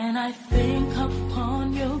I think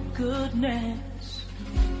upon your goodness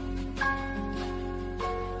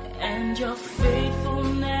and your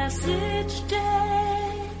faithfulness each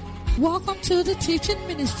day. Welcome to the teaching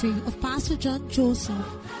ministry of Pastor John Joseph.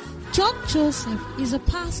 John Joseph is a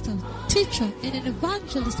pastor, teacher, and an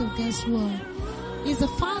evangelist of God's Word. He is the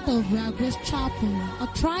father of Real Grace Chapel, a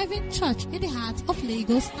thriving church in the heart of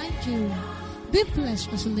Lagos, Nigeria. Be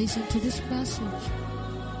blessed as you listen to this message.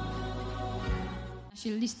 As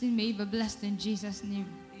you listen, may you be blessed in Jesus' name.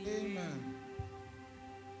 Amen.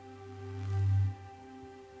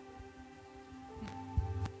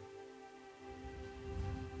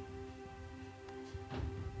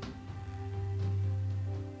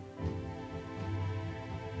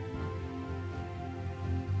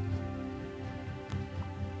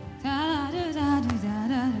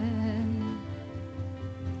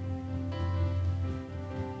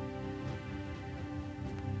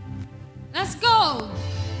 Let's go.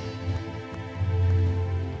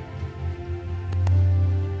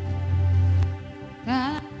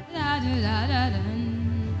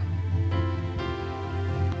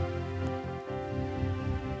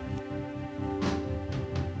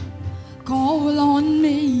 Call on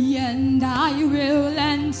me and I will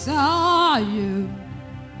answer you.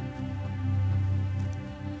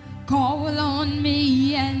 Call on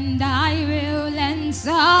me and I will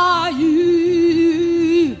answer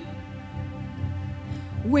you.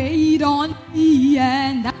 Wait on me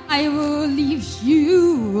and I will lift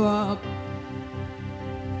you up.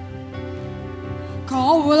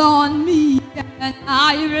 Call on me and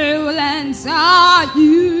I will answer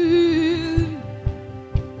you.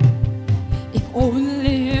 If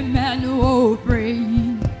only men will pray,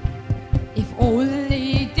 if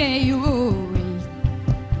only they will wait,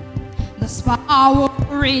 there's power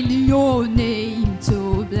in your name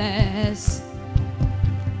to bless.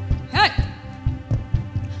 Hey!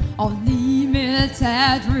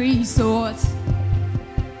 Unlimited resource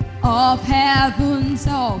of heaven's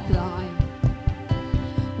supply,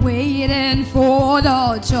 waiting for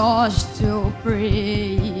the church to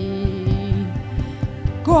pray.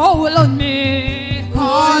 Call on me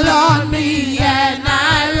and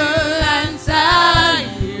I will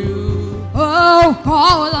answer you. Oh,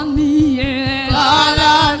 call on me,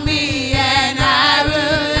 and I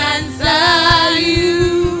will answer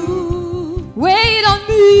you. Wait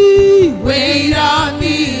on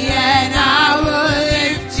me, and I will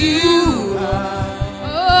lift you up.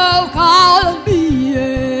 Oh, call on me,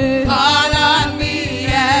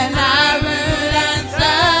 and I will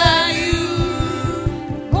answer you.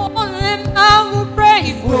 Only man will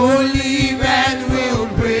pray. Only men will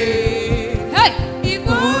pray. Hey, If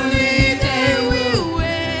only they will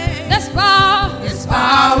wait. there's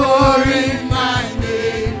power in my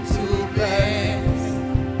name to bless.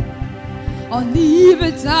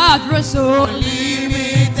 unlimited resource.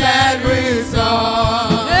 Unlimited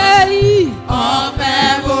resource Hey, of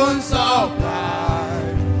heaven's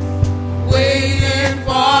supply, waiting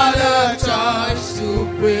for the church to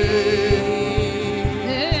pray.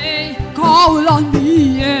 hey, call on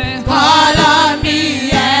me, yeah. Call on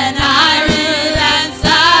me and I will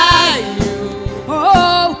answer you.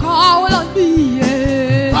 Oh, call on me,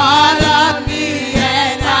 yeah. Call on me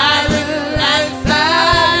and I will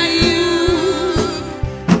answer you.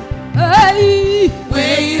 Hey,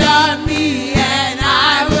 Wait on me and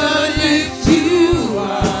I will lift you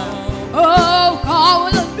up. oh,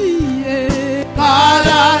 call on me, yeah. Call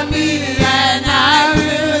on me and I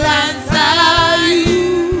will answer you.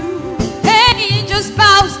 Hey, angels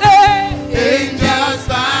bow, hey. Angels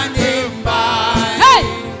standing by, Hey,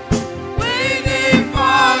 waiting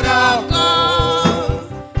for the call,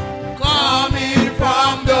 coming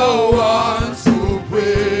from the ones who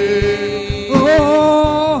pray.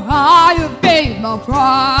 oh, I have paid my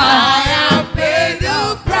price. I have paid the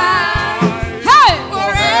price Hey, for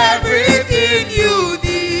everything you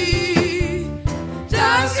need.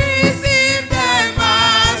 Just receive them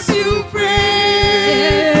as you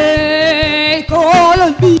pray. hey, call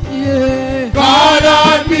on me, yeah. Call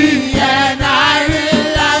on me and I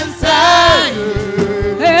will answer you.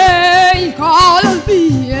 Hey, call on me,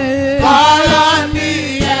 yeah. Call on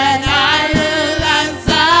me and I will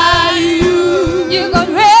answer you. You got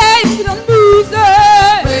wait on me,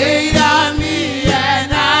 say.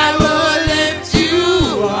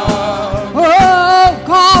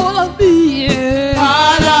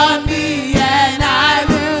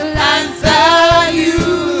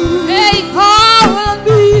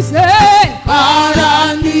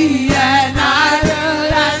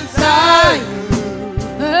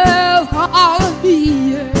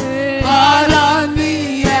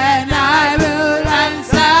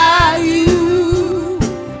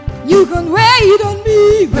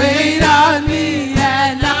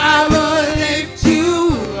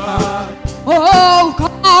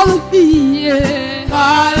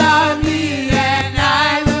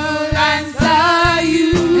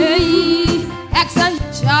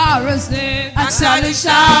 Ask and it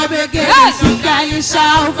shall be given, seek and you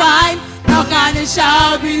shall find, knock and it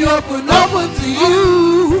shall be open to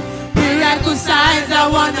you. Miracle signs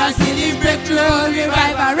and wonders, healing, breakthrough,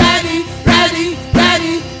 revival, ready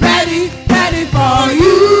for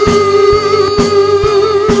you.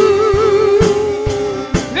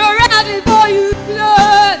 We're ready for you,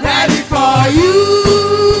 Lord. Ready for you.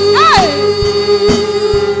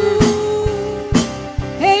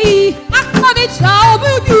 Hey, ask and it shall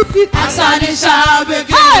be given. Ask and it shall be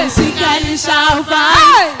given, seek and you shall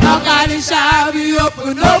find, knock and it shall be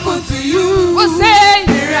open to you. We'll say,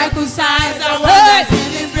 miracle signs and wonders,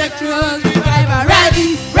 healing, breakthroughs, revival,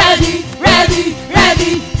 ready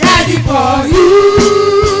for you.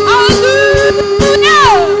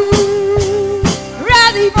 hallelujah.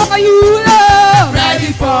 Ready for you, Lord.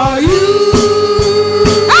 Ready for you.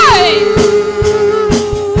 Hey,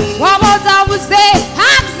 one more time we say,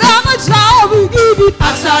 ask and it shall be given.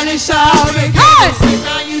 Ask and it shall be given, Hey. seek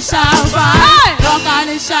and you shall find, Hey. knock and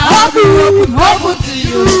it shall be open to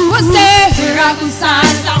you. We'll say, Miracle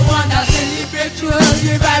signs and wonders, healing, breakthroughs,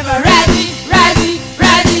 revival, ready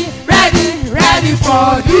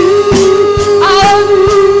for you.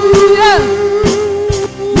 hallelujah.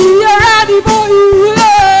 We are ready for you,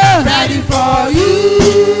 Lord. Ready for you.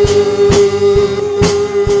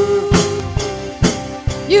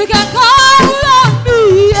 You can call on me,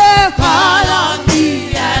 yeah. Call on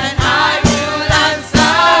me and I will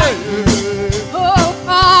answer you. Oh,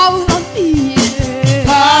 call on me, yeah.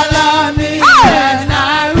 Call on me and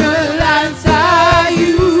I will answer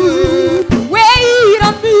you. Wait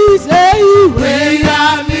on me, say. Wait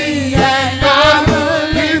on me and I will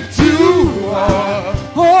lift you up.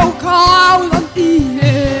 Oh, call on me,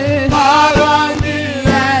 yeah. Call on me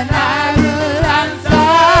and I will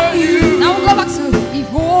answer you. Now we'll go back to if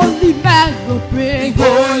holy man will pray. If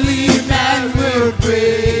only men will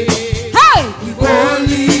pray. Hey, If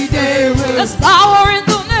only they will. there's power in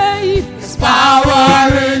the name. There's power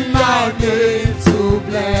in my name to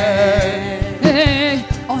bless. Hey,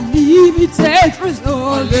 unlimited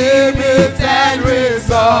result. Unlimited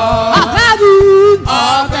result Of heaven.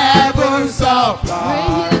 of heaven's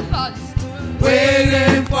supply.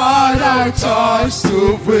 Waiting for the church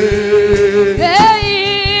to pray.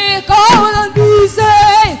 Hey, call on me,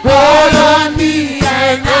 say. Call on me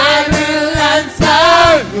and I will answer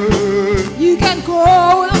you. You can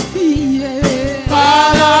call on me, yeah.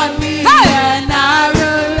 Call on me Hey. and I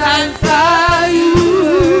will answer you.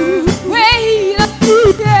 Wait on me,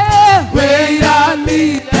 yeah. Wait on me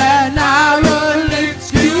and I will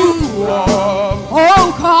lift you up.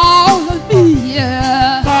 Oh, call on me,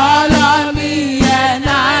 yeah. Call on me and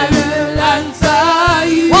I will answer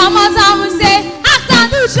you. One more time we say, ask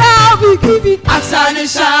and you shall be given. Ask and it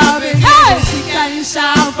shall be given, Hey. seek and you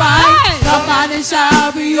shall find, Hey. knock and it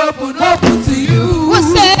shall be open to you. We'll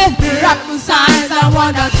say, Miracle signs and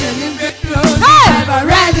wonders, healing, breakthroughs, Hey. revival,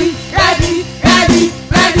 ready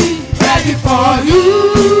for you.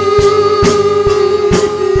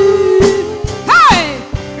 hey,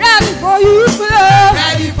 ready for you, Lord.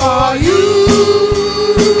 Ready for you.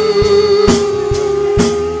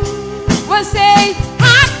 We'll say,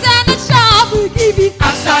 ask and it shall be given.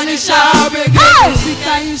 Ask and it shall be given, Hey. seek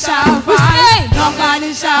and you shall We say, find, knock and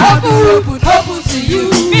it shall be open to you.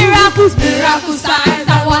 Miracles, Miracle signs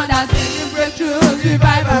and wonders, healing, breakthroughs,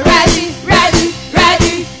 revival, ready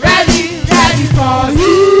for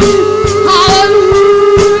you.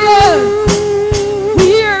 hallelujah. We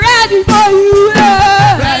are ready for you,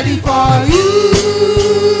 Lord. Ready for you.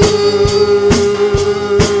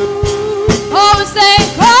 Oh, we say,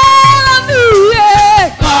 call on me,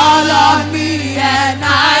 yeah. Call on me and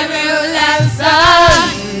I will answer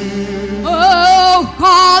you. Oh,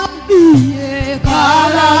 call on me, yeah.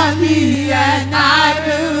 Call on me and I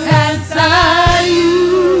will answer you.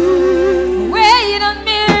 Wait on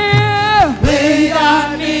me. Wait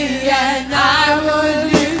on me and I will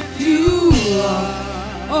lift you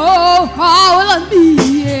up. Oh, call on me,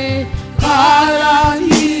 yeah. Call on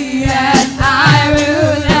me and I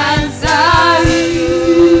will answer you.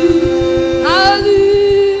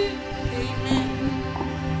 Hallelujah.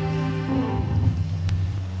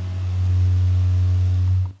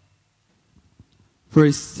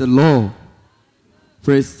 Praise the Lord.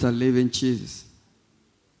 Praise the living Jesus.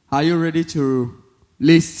 Are you ready to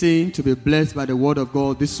listen, to be blessed by the word of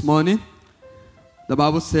God this morning? The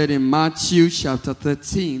Bible said in Matthew chapter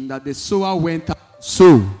 13 that the sower went out to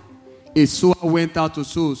sow. A sower went out to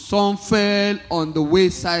sow. Some fell on the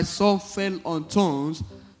wayside, some fell on thorns,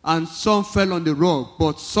 and some fell on the rock,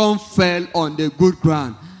 but some fell on the good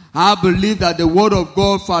ground. I believe that the word of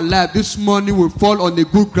God for our life this morning will fall on the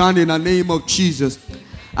good ground in the name of Jesus.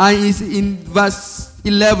 And it's in verse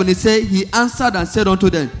 11, it says, he answered and said unto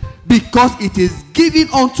them, because it is given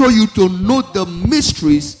unto you to know the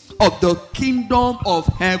mysteries of the kingdom of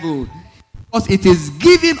heaven. Because it is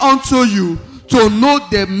given unto you to know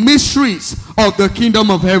the mysteries of the kingdom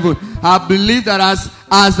of heaven. I believe that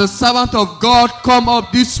as the servant of God come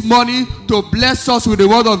up this morning to bless us with the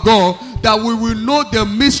word of God, that we will know the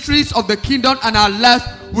mysteries of the kingdom and our life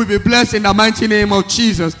will be blessed in the mighty name of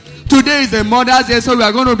Jesus. Today is a Mother's Day, so we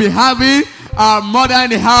are going to be having our mother in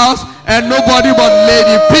the house, and nobody but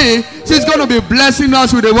Lady P. She's going to be blessing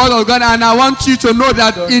us with the word of God, and I want you to know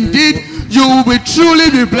that indeed you will be truly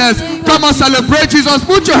be blessed. Come on, celebrate Jesus.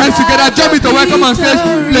 Put your hands together. Jump into welcome on stage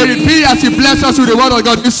Lady P as she blesses us with the word of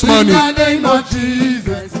God this morning. In the name of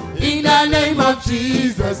Jesus, in the name of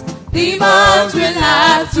Jesus, demons will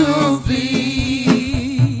have to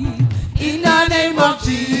flee. In the name of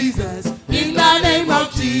Jesus, in the name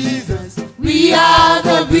of Jesus, we have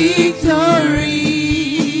the victory.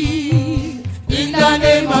 In the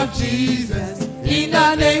name of Jesus, in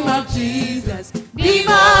the name of Jesus,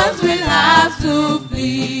 demons will have to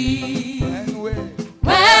flee.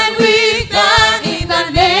 When we stand in the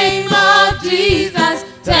name of Jesus,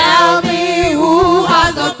 tell me who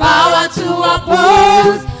has the power to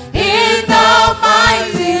oppose. In the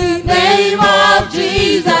mighty name of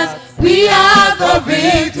Jesus, we have the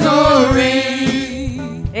victory.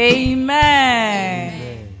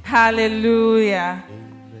 Amen. Hallelujah.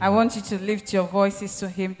 I want you to lift your voices to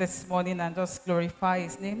him this morning and just glorify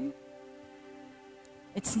his name.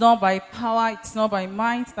 It's not by power, it's not by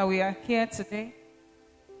might that we are here today.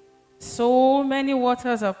 So many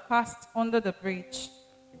waters have passed under the bridge.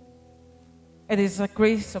 It is the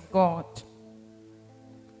grace of God.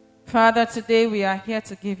 Father, today we are here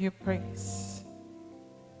to give you praise.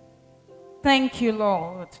 Thank you,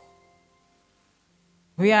 Lord.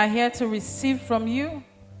 We are here to receive from you.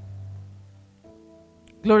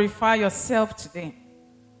 Glorify yourself today.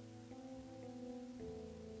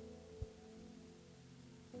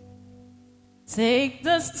 Take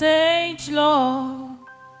the stage, Lord,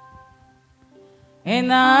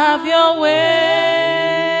 and have your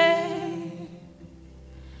way.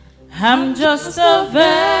 I'm just a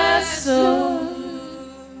vessel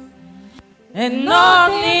and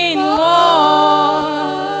nothing more.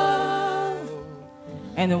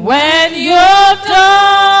 And when you're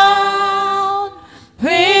done,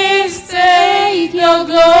 please take your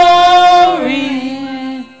glory.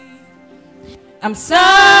 I'm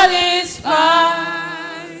satisfied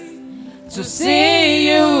to see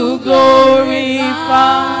you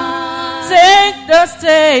glorified. Take the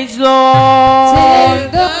stage, Lord.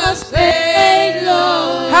 Take the stage,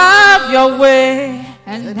 Lord. Have your way.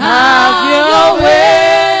 And Have your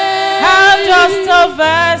way. I'm just a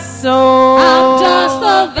vessel. I'm just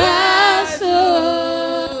a vessel.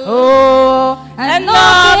 Oh, and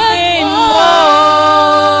nothing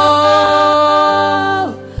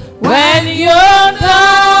more. When you're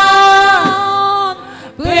done,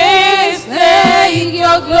 please take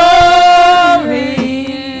your glory.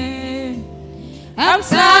 I'm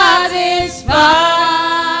satisfied,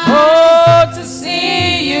 oh, to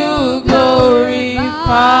see you glorified.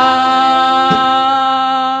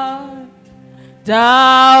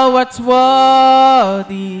 Thou art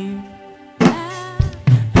worthy,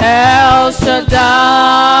 El Shaddai,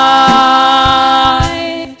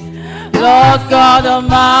 Lord God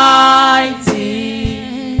Almighty,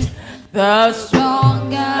 the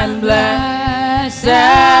strong and blessed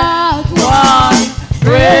one,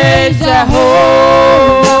 great Jehovah.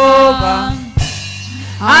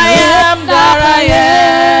 I am that I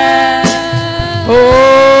am.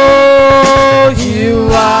 Oh, you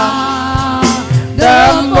are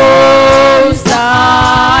the Most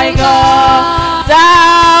High God.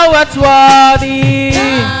 Thou art worthy.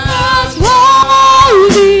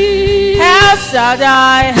 El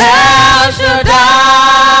Shaddai, El Shaddai,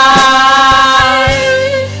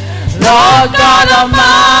 Lord God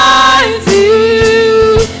Almighty,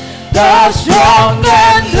 the strong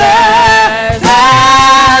and blessed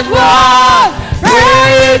one,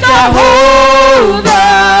 great Jehovah.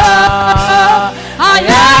 I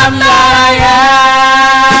am that I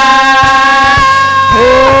am.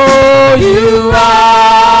 Oh, you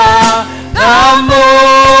are the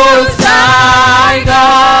Most High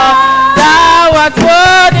God. Thou art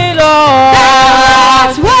worthy, Lord. Thou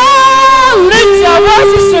art worthy. Lift your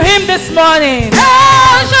voices to him this morning. El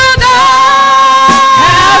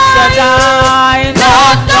Shaddai,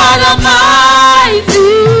 Lord God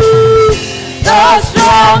Almighty, the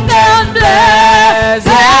strong and blessed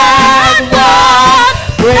one,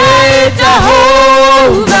 great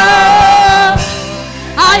Jehovah.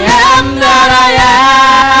 I am that I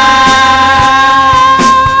am.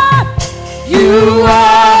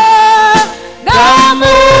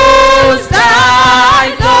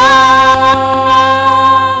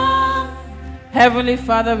 Heavenly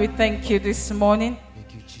Father, we thank you this morning.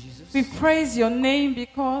 Thank you, Jesus. We praise your name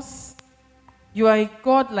because you are a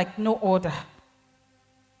God like no other.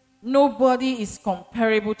 Nobody is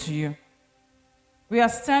comparable to you. We are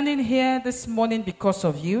standing here this morning because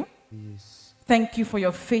of you. Yes. Thank you for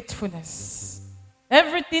your faithfulness.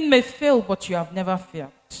 Everything may fail, but you have never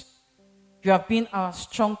failed. You have been our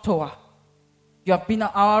strong tower. You have been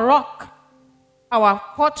our rock, our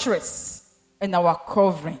fortress, and our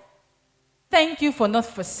covering. Thank you for not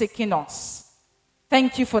forsaking us.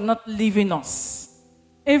 Thank you for not leaving us.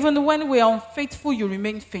 Even when we are unfaithful, you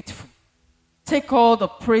remain faithful. Take all the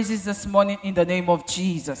praises this morning in the name of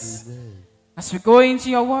Jesus. Amen. As we go into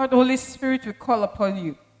your word, Holy Spirit, we call upon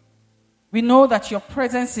you. We know that your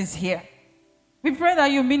presence is here. We pray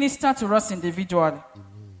that you minister to us individually.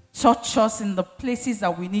 Touch us in the places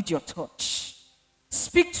that we need your touch.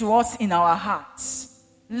 Speak to us in our hearts.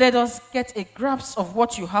 Let us get a grasp of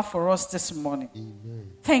what you have for us this morning.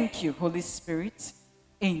 Amen. Thank you, Holy Spirit.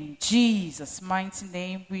 In Jesus' mighty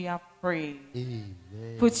name we are praying. Amen.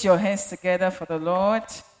 Put your hands together for the Lord.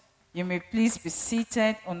 You may please be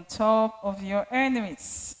seated on top of your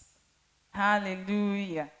enemies.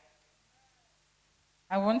 Hallelujah.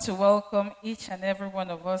 I want to welcome each and every one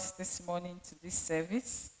of us this morning to this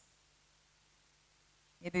service.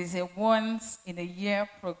 It is a once-in-a-year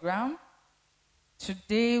program.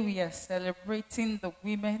 Today we are celebrating the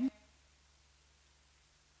women,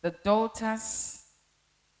 the daughters,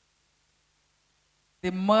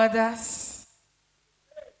 the mothers,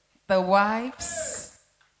 the wives,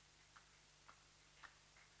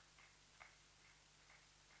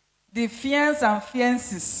 the fiancés and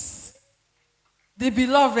fiancées, the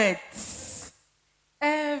beloveds,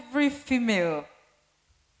 every female.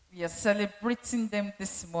 We are celebrating them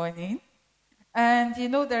this morning. And you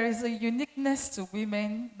know, there is a uniqueness to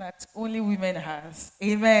women that only women has.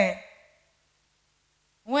 Amen.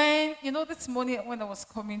 This morning when I was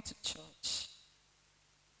coming to church,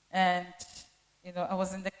 and, I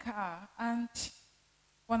was in the car, and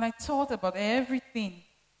when I thought about everything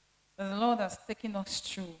that the Lord has taken us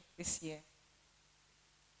through this year,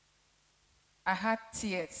 I had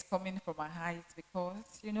tears coming from my eyes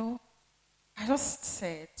because, I just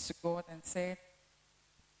said to God and said,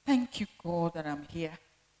 thank you, God, that I'm here.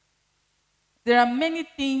 There are many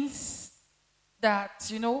things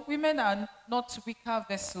that, women are not weaker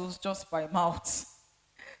vessels just by mouth.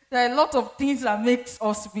 There are a lot of things that makes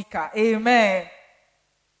us weaker. Amen.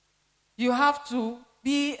 You have to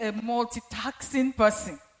be a multitasking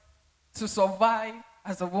person to survive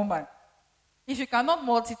as a woman. If you cannot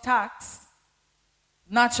multitask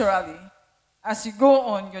naturally, as you go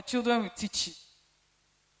on, your children will teach you.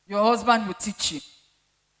 Your husband will teach you.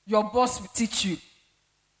 Your boss will teach you.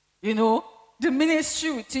 The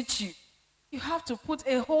ministry will teach you. You have to put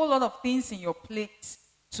a whole lot of things in your plate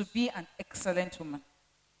to be an excellent woman.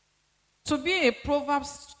 To be a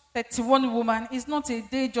Proverbs 31 woman is not a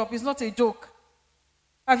day job, it's not a joke.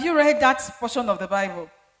 Have you read that portion of the Bible?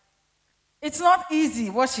 It's not easy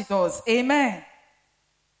what she does. Amen.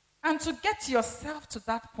 And to get yourself to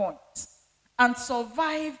that point and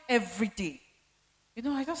survive every day.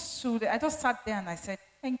 I just sat there and I said,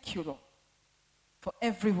 thank you, Lord, for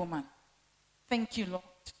every woman. Thank you, Lord,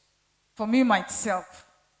 for me, myself.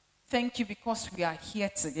 Thank you because we are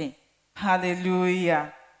here today.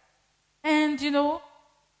 Hallelujah. And,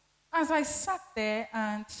 as I sat there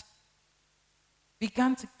and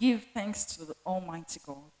began to give thanks to the Almighty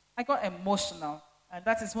God, I got emotional. And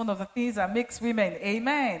that is one of the things that makes women.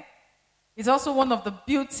 Amen. It's also one of the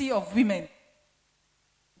beauty of women.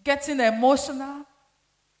 Getting emotional,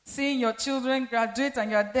 seeing your children graduate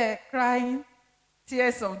and you're there crying,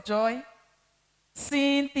 tears of joy,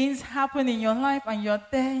 seeing things happen in your life and you're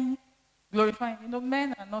there glorifying.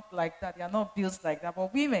 Men are not like that. They are not built like that.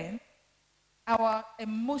 But women, our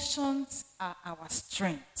emotions are our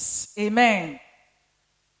strengths. Amen.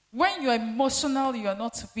 When you're emotional, you are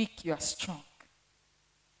not weak, you are strong.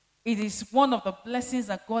 It is one of the blessings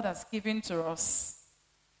that God has given to us.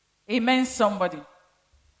 Amen, somebody.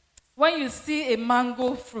 When you see a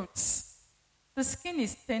mango fruit, the skin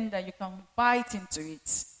is tender, you can bite into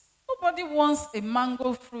it. Nobody wants a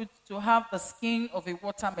mango fruit to have the skin of a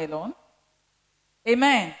watermelon.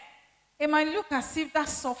 Amen. It might look as if that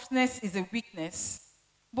softness is a weakness,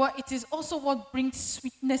 but it is also what brings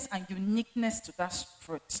sweetness and uniqueness to that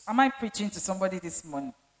fruit. Am I preaching to somebody this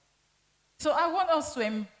morning? So I want us to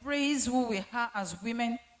embrace who we are as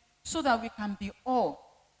women so that we can be all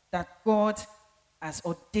that God has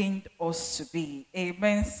ordained us to be.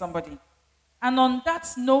 Amen, somebody. And on that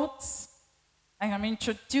note, I am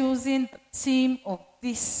introducing the theme of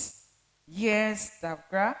this year's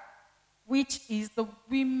Davgra, which is the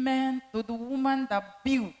woman that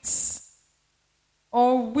builds,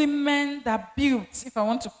 or women that build, if I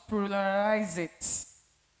want to pluralize it.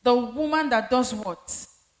 The woman that does what?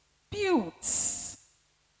 Builds.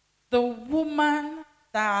 The woman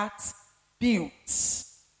that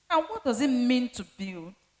builds. And what does it mean to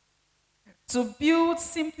build? To build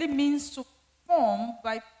simply means to form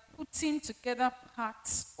by putting together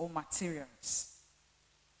parts or materials.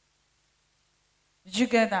 Did you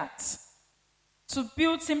get that? To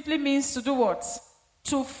build simply means to do what?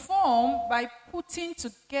 To form by putting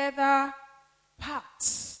together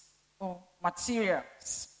parts or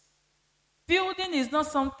materials. Building is not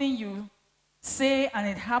something you say and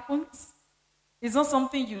it happens. It's not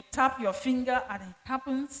something you tap your finger and it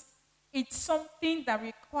happens. It's something that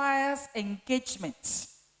requires engagement.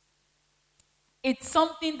 It's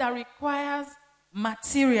something that requires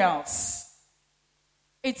materials.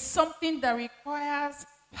 It's something that requires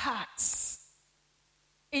parts.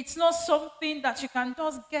 It's not something that you can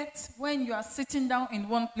just get when you are sitting down in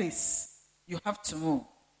one place. You have to move.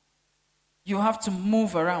 You have to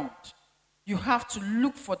move around. You have to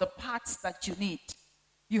look for the parts that you need.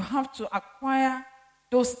 You have to acquire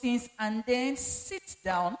those things and then sit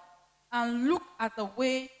down and look at the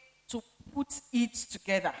way to put it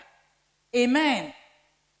together. Amen.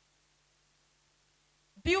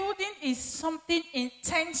 Building is something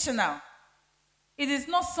intentional. It is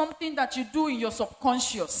not something that you do in your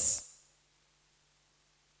subconscious.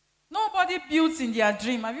 Nobody builds in their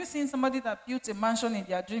dream. Have you seen somebody that built a mansion in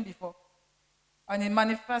their dream before? And it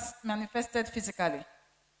manifested physically?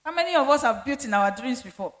 How many of us have built in our dreams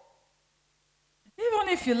before? Even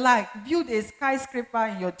if you like, build a skyscraper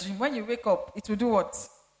in your dream. When you wake up, it will do what?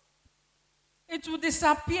 It will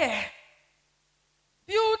disappear.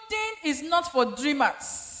 Building is not for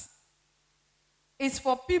dreamers. It's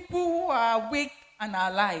for people who are awake and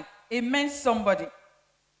alive. Amen, somebody.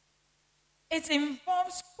 It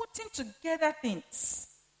involves putting together things,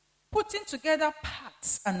 putting together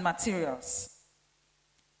parts and materials.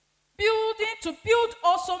 To build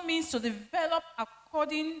also means to develop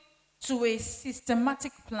according to a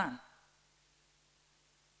systematic plan.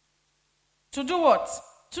 To do what?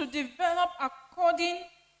 To develop according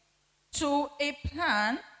to a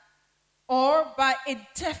plan or by a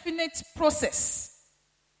definite process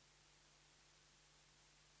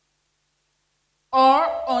or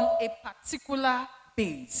on a particular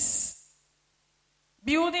base.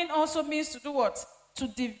 Building also means to do what? To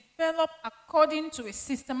develop according to a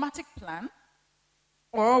systematic plan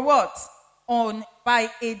or what?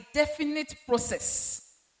 By a definite process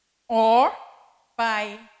or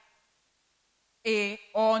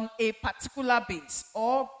on a particular base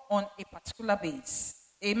or on a particular base.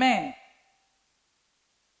 Amen.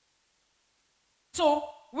 So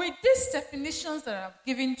with these definitions that I've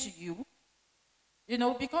given to you,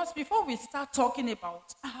 because before we start talking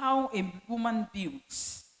about how a woman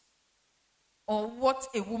builds or what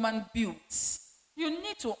a woman builds, you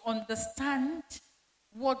need to understand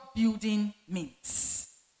what building means.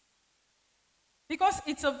 Because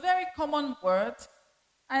it's a very common word.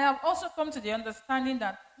 I have also come to the understanding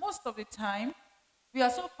that most of the time, we are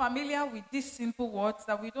so familiar with these simple words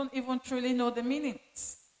that we don't even truly know the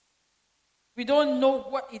meanings. We don't know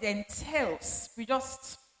what it entails. We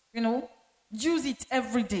just, use it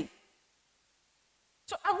every day.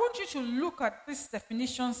 So I want you to look at these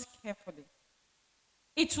definitions carefully.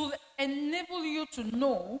 It will enable you to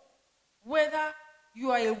know whether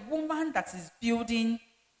you are a woman that is building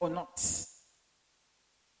or not.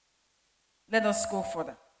 Let us go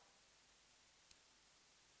further.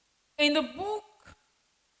 In the book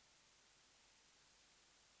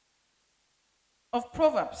of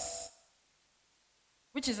Proverbs,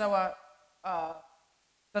 which is the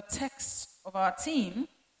text of our theme,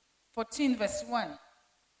 14 verse 1,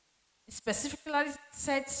 it specifically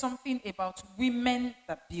said something about women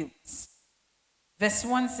that build. Verse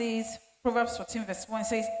 1 says, Proverbs 14 verse 1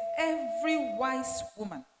 says, every wise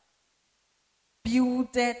woman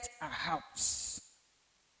builded a house,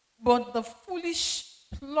 but the foolish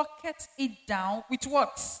plucketh it down with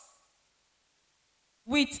what?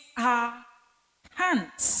 With her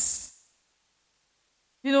hands.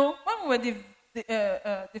 When we were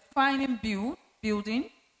defining building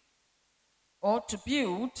or to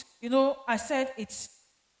build, I said it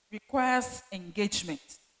requires engagement.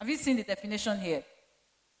 Have you seen the definition here?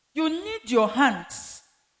 You need your hands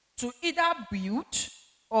to either build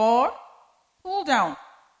or pull down.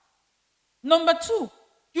 Number 2,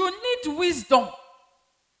 you need wisdom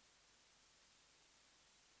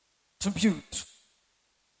to build.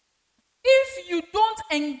 If you don't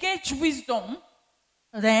engage wisdom,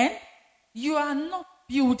 then you are not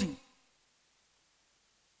building.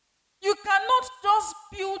 You cannot just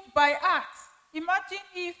build by art. Imagine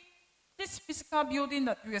if this physical building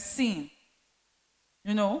that we are seeing,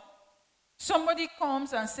 somebody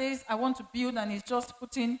comes and says, I want to build, and he's just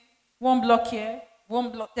putting one block here,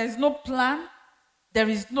 one block. There is no plan. There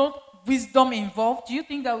is no wisdom involved. Do you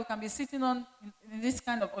think that we can be sitting in this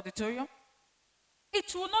kind of auditorium?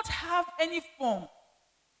 It will not have any form.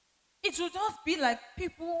 It will just be like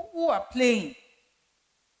people who are playing.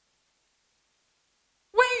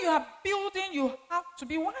 When you are building, you have to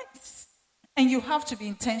be wise and you have to be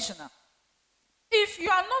intentional. If you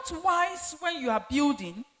are not wise when you are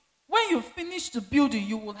building, when you finish the building,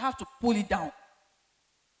 you will have to pull it down.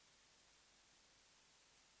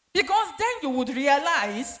 Because then you would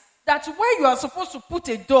realize that where you are supposed to put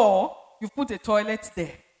a door, you put a toilet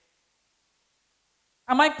there.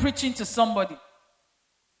 Am I preaching to somebody?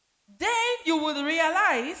 Then you will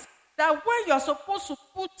realize that where you are supposed to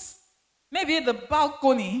put maybe the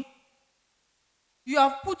balcony, you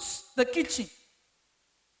have put the kitchen.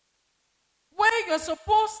 Where you're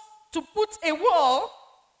supposed to put a wall,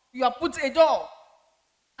 you have put a door.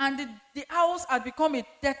 And the house has become a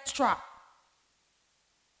death trap.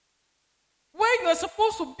 Where you're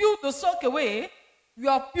supposed to build the soakaway, you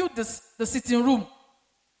have built the sitting room.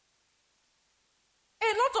 A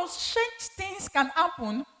lot of strange things can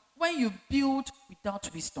happen when you build without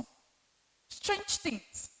wisdom. Strange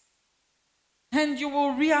things. And you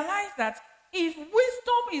will realize that if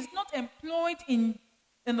wisdom is not employed in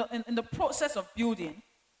the process of building,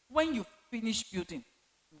 when you finish building,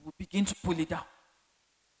 you will begin to pull it down.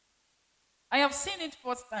 I have seen it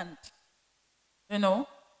firsthand.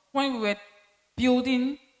 When we were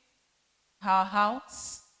building our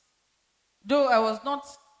house, though I was not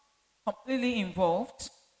completely involved,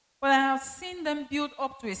 but I have seen them build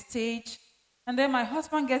up to a stage, and then my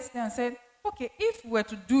husband gets there and said, okay, if we were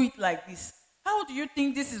to do it like this, how do you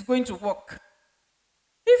think this is going to work?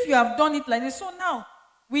 If you have done it like this, so now,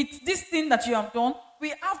 with this thing that you have done,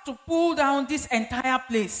 we have to pull down this entire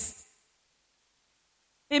place.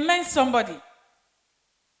 Amen, somebody.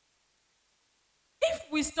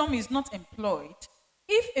 If wisdom is not employed,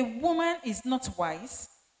 if a woman is not wise,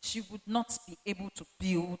 she would not be able to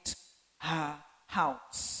build her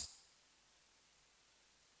house.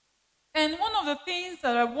 And one of the things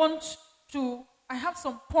that I have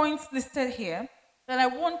some points listed here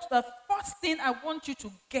the first thing I want you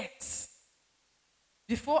to get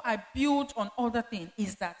before I build on other things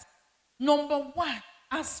is that, number one,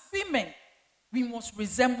 as women, we must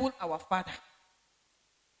resemble our Father,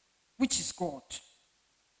 which is God.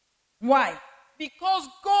 Why? Because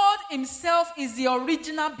God himself is the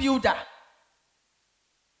original builder.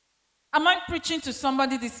 Am I preaching to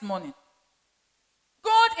somebody this morning?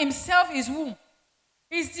 God himself is who?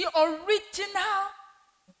 Is the original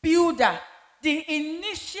builder, the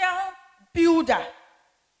initial builder.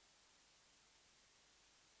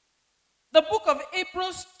 The book of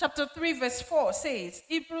Hebrews chapter 3 verse 4 says,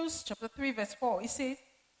 Hebrews chapter 3 verse 4, it says,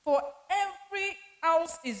 for every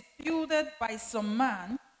house is builded by some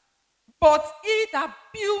man, but he that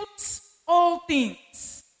builds all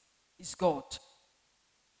things is God.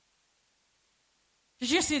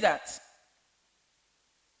 Did you see that?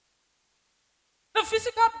 The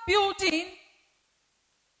physical building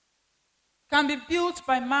can be built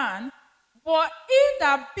by man, but he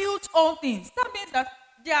that built all things, that means that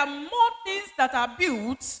there are more things that are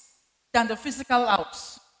built than the physical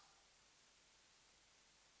house.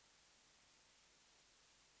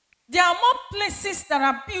 There are more places that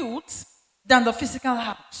are built than the physical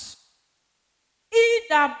house. He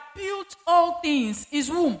that built all things is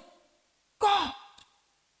whom? God.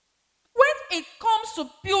 When it comes to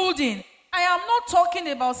building, I am not talking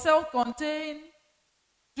about self-contained,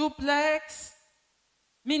 duplex,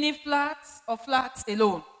 mini flats, or flats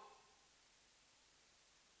alone.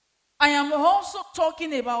 I am also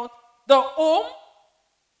talking about the home,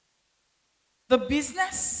 the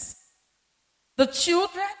business, the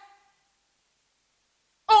children.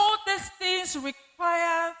 All these things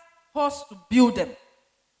require us to build them.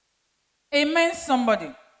 Amen,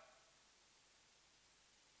 somebody.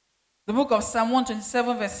 The book of Psalm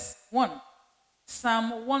 127 verse 1. Psalm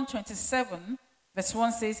 127 verse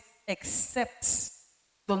 1 says, except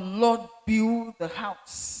the Lord build the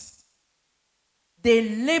house, they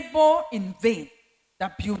labor in vain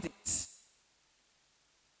that build it.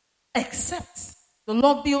 Except the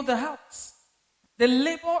Lord build the house, they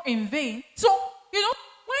labor in vain. So,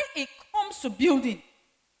 when it comes to building,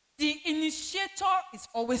 the initiator is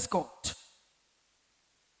always God.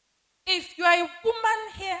 If you are a woman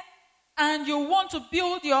here and you want to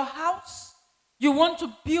build your house, you want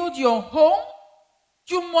to build your home,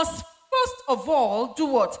 you must first of all do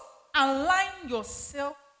what? align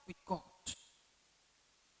yourself with God.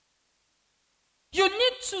 You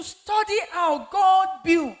need to study how God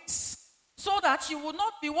builds so that you will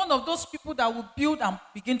not be one of those people that will build and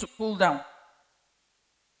begin to pull down.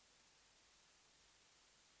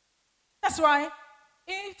 That's why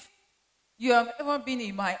if you have ever been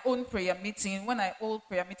in my own prayer meeting, when I hold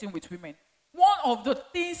prayer meeting with women, one of the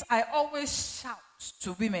things I always shout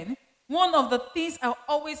to women, one of the things I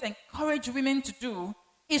always encourage women to do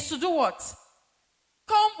is to do what?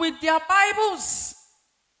 Come with their Bibles.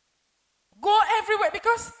 Go everywhere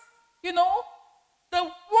because, the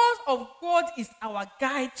word of God is our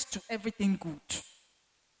guide to everything good.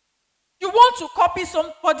 You want to copy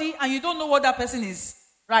somebody and you don't know what that person is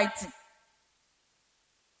writing.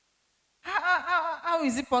 How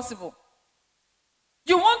is it possible?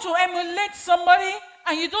 You want to emulate somebody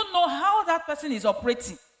and you don't know how that person is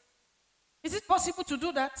operating. Is it possible to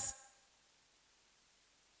do that?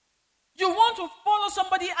 You want to follow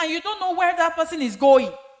somebody and you don't know where that person is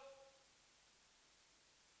going.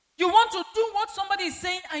 You want to do what somebody is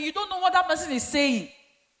saying and you don't know what that person is saying.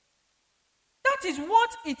 That is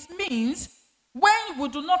what it means when we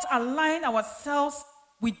do not align ourselves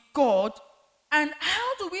with God. And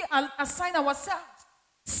how do we assign ourselves?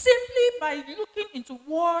 Simply by looking into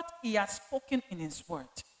what He has spoken in His word.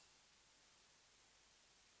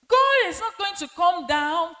 God is not going to come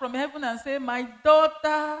down from heaven and say, my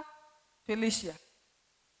daughter Felicia,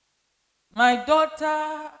 my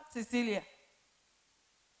daughter Cecilia.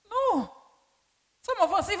 No. Some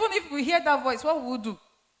of us, even if we hear that voice, what will we do?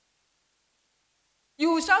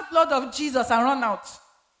 You will shout blood of Jesus and run out.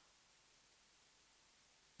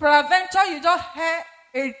 Peradventure, you just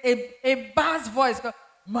hear a bass voice go,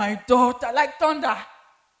 my daughter, like thunder.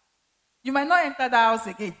 You might not enter the house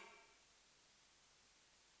again.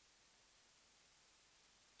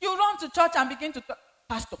 You run to church and begin to talk,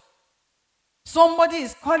 Pastor, somebody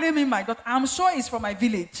is calling me my daughter. I'm sure it's from my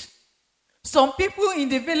village. Some people in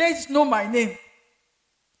the village know my name.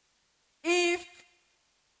 If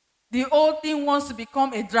the whole thing wants to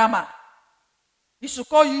become a drama, it should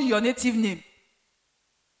call you your native name.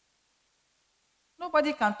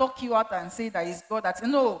 Nobody can talk you out and say that it's God.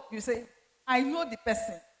 No, you say, I know the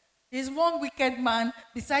person. He's one wicked man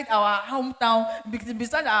beside our hometown,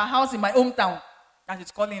 beside our house in my hometown, that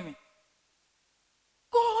is calling me.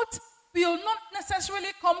 God will not necessarily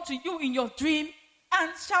come to you in your dream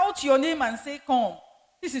and shout your name and say, come,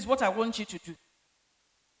 this is what I want you to do.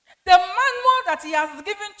 The manual that He has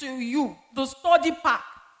given to you, the study pack,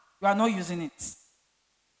 you are not using it.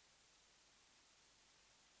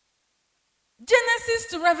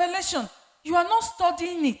 Genesis to Revelation, you are not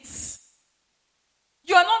studying it.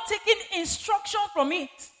 You are not taking instruction from it.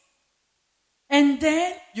 And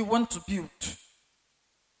then you want to build.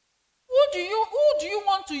 Who do you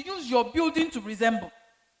want to use your building to resemble?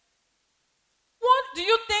 What do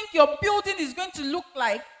you think your building is going to look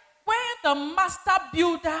like when the master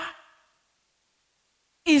builder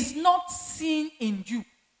is not seen in you?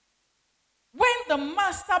 When the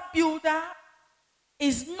master builder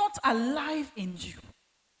is not alive in you.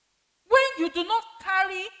 When you do not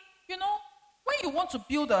carry, when you want to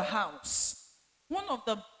build a house, one of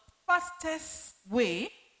the fastest way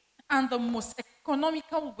and the most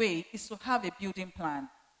economical way is to have a building plan.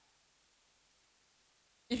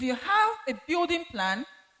 If you have a building plan,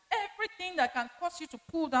 everything that can cause you to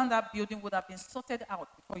pull down that building would have been sorted out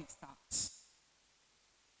before you start.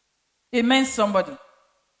 Amen, somebody.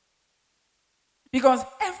 Because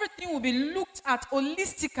everything will be looked at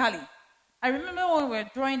holistically. I remember when we were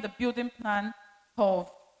drawing the building plan of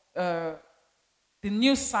the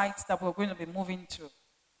new sites that we're going to be moving to.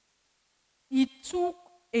 It took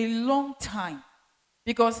a long time.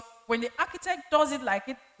 Because when the architect does it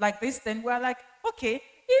like this, then we're like, okay,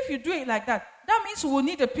 if you do it like that, that means we'll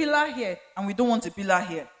need a pillar here, and we don't want a pillar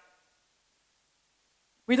here.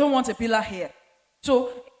 We don't want a pillar here.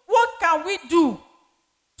 So what can we do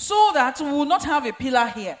so that we will not have a pillar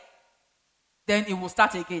here? Then it will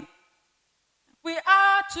start again. We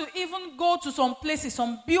are to even go to some places,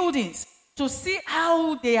 some buildings, to see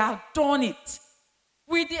how they have done it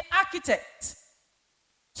with the architect,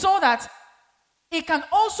 so that he can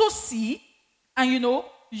also see and,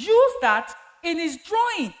 use that in his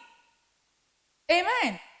drawing.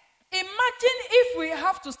 Amen. Imagine if we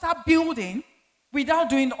have to start building without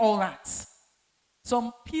doing all that.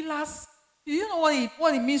 Some pillars, you know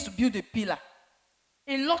what it means to build a pillar?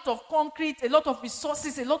 A lot of concrete, a lot of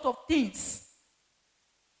resources, a lot of things.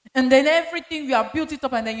 And then everything we have built it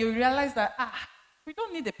up, and then you realize that, we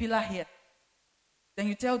don't need a pillar here. Then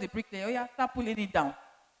you tell the bricklayer, start pulling it down.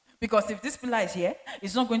 Because if this pillar is here,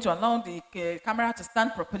 it's not going to allow the camera to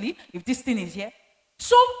stand properly. If this thing is here.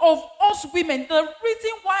 Some of us women, the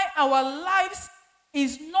reason why our lives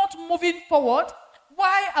is not moving forward,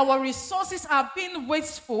 why our resources are being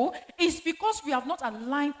wasteful, is because we have not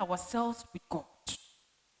aligned ourselves with God.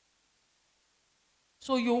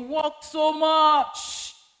 So you work so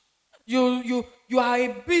much. You are a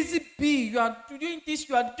busy bee. You are doing this,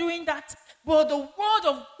 you are doing that. But the word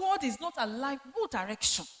of God is not alive. No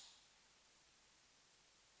direction.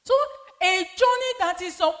 So a journey that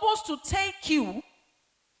is supposed to take you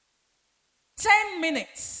 10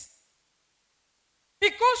 minutes,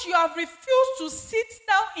 because you have refused to sit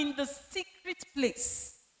down in the secret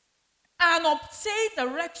place and obtain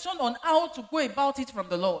direction on how to go about it from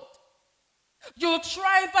the Lord. You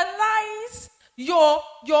trivialize your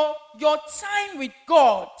time with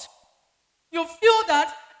God. You feel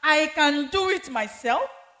that I can do it myself.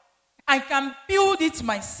 I can build it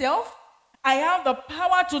myself. I have the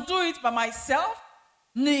power to do it by myself.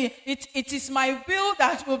 It is my will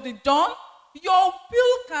that will be done. Your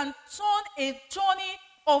will can turn a journey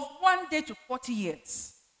of 1 day to 40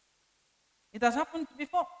 years. It has happened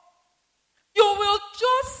before. You will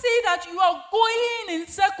just say that you are going in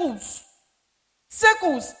circles.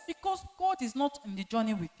 Circles, because God is not in the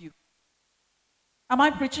journey with you. Am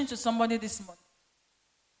I preaching to somebody this morning?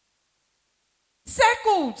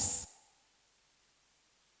 Circles.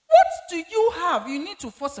 What do you have? You need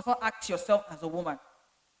to first of all ask yourself as a woman.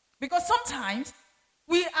 Because sometimes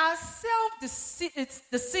we are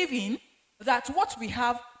self-deceiving that what we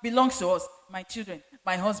have belongs to us. My children,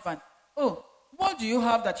 my husband. Oh, what do you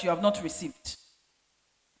have that you have not received?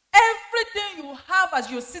 Everything you have as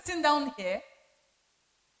you're sitting down here,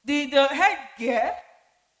 the headgear,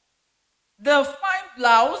 the fine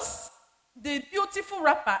blouse, the beautiful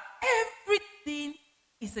wrapper, everything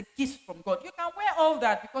is a gift from God. You can wear all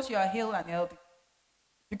that because you are healed and healthy.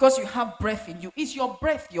 Because you have breath in you. Is your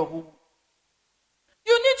breath your home?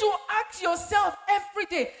 You need to ask yourself every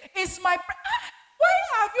day, is my breath... Why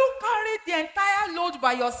have you carried the entire load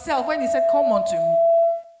by yourself when he said, come unto me,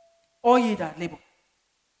 all ye that labor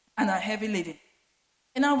and are heavy laden,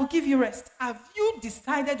 and I will give you rest? Have you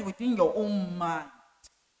decided within your own mind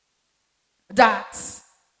that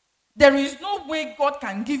there is no way God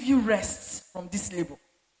can give you rest from this labor?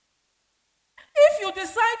 If you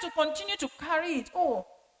decide to continue to carry it, oh,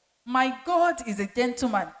 my God is a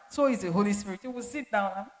gentleman, so is the Holy Spirit. You will sit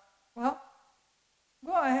down and, well,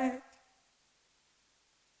 go ahead.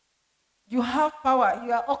 You have power.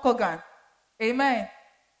 You are Okogan. Amen.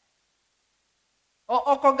 Or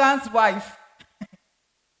Okogan's wife.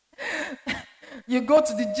 You go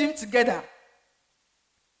to the gym together.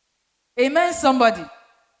 Amen, somebody.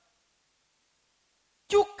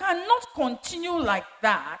 You cannot continue like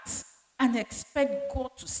that and expect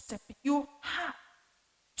God to step in. You have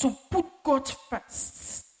to put God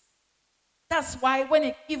first. That's why when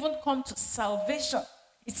it even comes to salvation,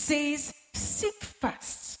 it says, seek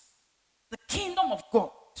first the kingdom of God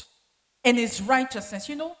and his righteousness.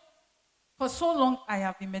 You know, for so long I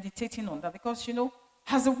have been meditating on that because, you know,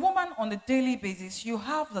 as a woman on a daily basis, you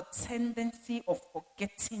have the tendency of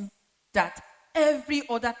forgetting that every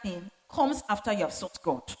other thing comes after you have sought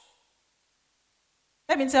God.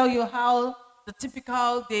 Let me tell you how the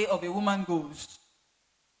typical day of a woman goes.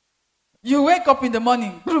 You wake up in the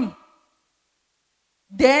morning, boom.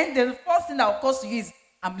 Then the first thing that occurs to you is,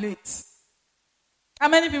 I'm late. How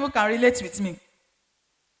many people can relate with me?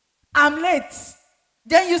 I'm late.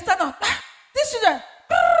 Then you stand up. These children,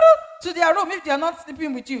 to their room if they are not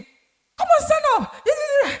sleeping with you. Come on, stand up.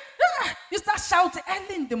 You start shouting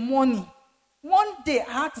early in the morning. One day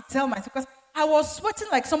I had to tell myself, because I was sweating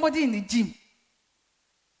like somebody in the gym.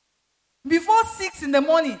 Before 6 in the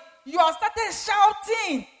morning, you have started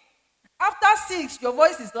shouting. After 6, your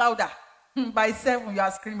voice is louder. By 7, you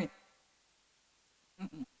are screaming.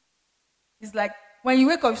 It's like when you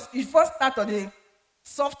wake up, you first start on a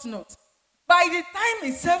soft note. By the time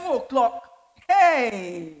it's 7 o'clock,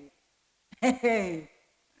 hey,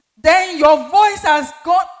 then your voice has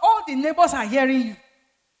gone, all the neighbors are hearing you.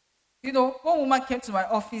 You know, one woman came to my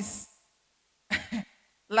office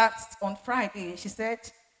on Friday. She said,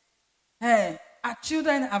 hey, our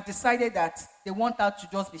children have decided that they want her to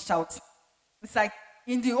just be shouting. It's like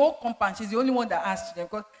in the whole compound, she's the only one that asked them,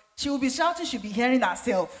 because she will be shouting, she'll be hearing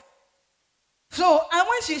herself. So, and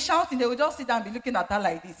when she's shouting, they will just sit down and be looking at her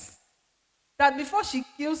like this. That before she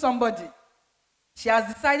kills somebody, she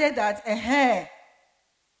has decided that,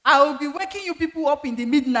 I will be waking you people up in the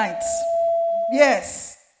midnight.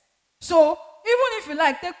 Yes. So, even if you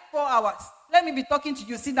like, take 4 hours. Let me be talking to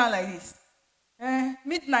you, sit down like this.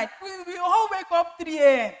 Midnight. We all wake up 3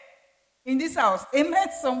 a.m. in this house. Amen,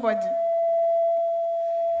 somebody.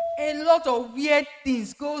 A lot of weird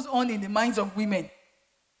things goes on in the minds of women.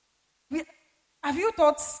 Have you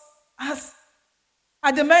thought,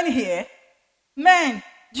 are the men here? Men,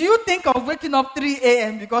 do you think of waking up 3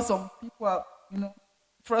 a.m. because some people are,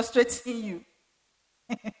 frustrating you?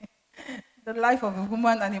 The life of a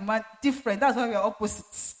woman and a man, different. That's why we are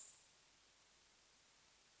opposites.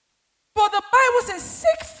 But the Bible says,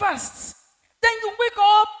 seek first. Then you wake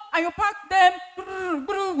up and you pack them.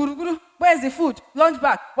 Where's the food? Lunch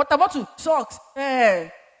bag, water bottle, socks.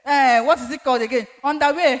 What is it called again?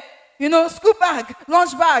 Underwear. School bag,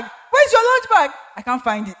 lunch bag. Where's your lunch bag? I can't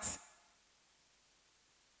find it.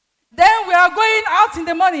 Then we are going out in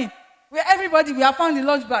the morning. We have found the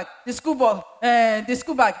lunch bag, the school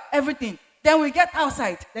bag, everything. Then we get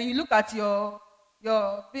outside. Then you look at your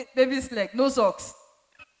baby's leg, no socks.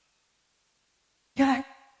 You're like,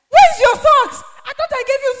 where's your socks? I thought I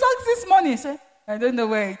gave you socks this morning. So, I don't know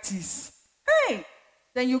where it is. Hey!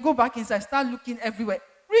 Then you go back inside, start looking everywhere.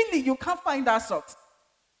 Really, you can't find that socks.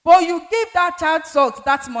 But you gave that child socks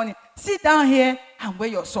that morning. Sit down here and wear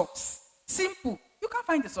your socks. Simple. You can't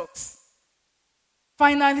find the socks.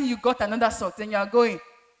 Finally, you got another sock. Then you are going.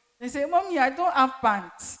 They say, Mommy, I don't have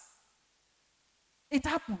pants. It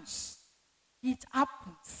happens. It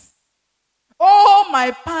happens. Oh, my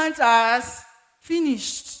pants are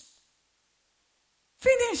finished.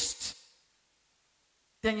 Finished.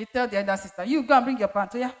 Then you tell the other sister, you go and bring your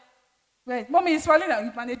pants. Oh, yeah. Wait, Mommy is falling and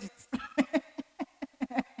you manage it.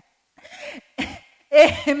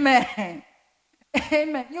 Amen.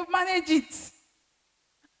 Amen. You manage it.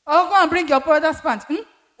 Or go and bring your brother's pants.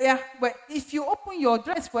 Yeah, but if you open your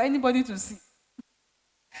dress for anybody to see,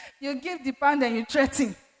 you give the pants and you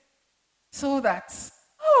threaten. So that,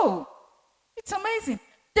 it's amazing.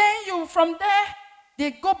 Then from there,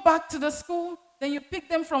 they go back to the school. Then you pick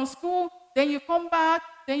them from school. Then you come back.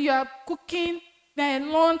 Then you are cooking.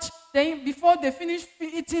 Then lunch. Then before they finish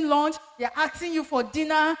eating lunch, they're asking you for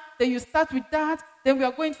dinner. Then you start with that. Then we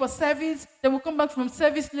are going for service. Then we come back from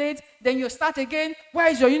service late. Then you start again. Where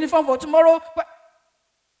is your uniform for tomorrow?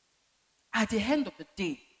 At the end of the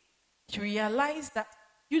day, you realize that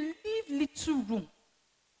you leave little room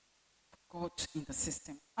for God in the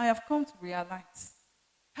system. I have come to realize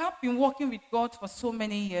I've been working with God for so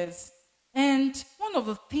many years. And one of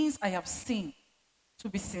the things I have seen, to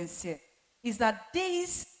be sincere, is that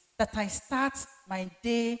days that I start my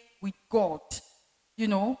day with God,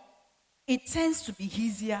 it tends to be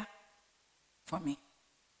easier for me.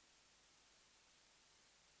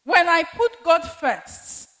 When I put God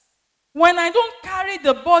first, when I don't carry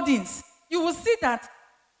the burdens, you will see that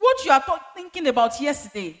what you are thinking about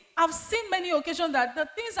yesterday, I've seen many occasions that the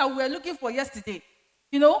things that we were looking for yesterday,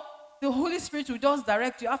 the Holy Spirit will just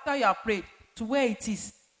direct you after you have prayed to where it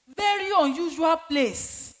is. Very unusual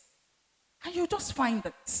place. And you just find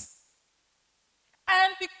it.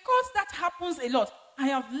 And because that happens a lot, I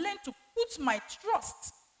have learned to put my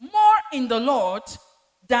trust more in the Lord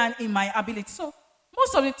than in my ability. So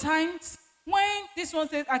most of the times, when this one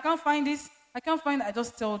says, I can't find this, I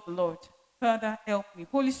just tell the Lord, Father, help me.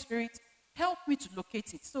 Holy Spirit, help me to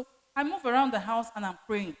locate it. So I move around the house and I'm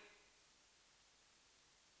praying.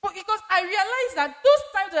 But because I realize that those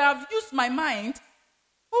times that I've used my mind,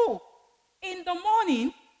 in the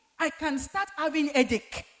morning, I can start having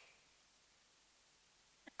headache.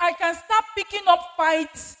 I can start picking up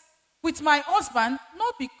fights with my husband,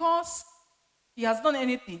 not because he has done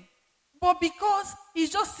anything, but because he's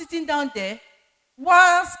just sitting down there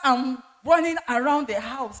whilst I'm running around the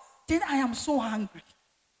house. Then I am so hungry.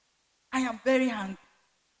 I am very hungry.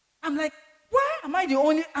 I'm like, why am I the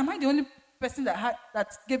only person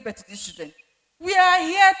that gave birth to these children? We are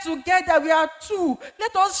here together. We are two.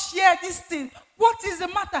 Let us share this thing. What is the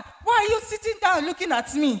matter? Why are you sitting down looking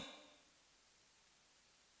at me?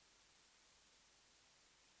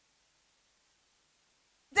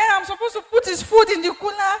 Then I'm supposed to put his food in the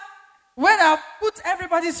cooler when I've put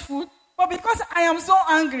everybody's food. But because I am so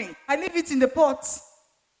angry, I leave it in the pot.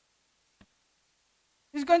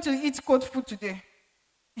 He's going to eat cold food today.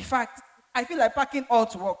 In fact, I feel like packing all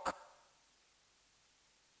to work.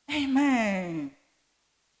 Amen.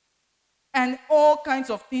 And all kinds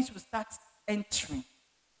of things will start entering.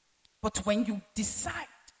 But when you decide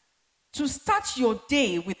to start your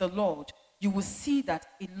day with the Lord, you will see that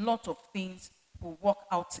a lot of things will work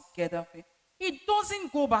out together. He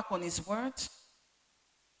doesn't go back on his word.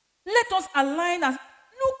 Let us align and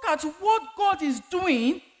look at what God is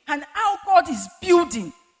doing and how God is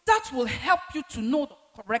building. That will help you to know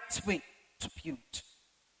the correct way to build.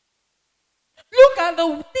 Look at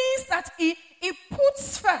the things that he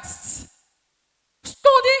puts first.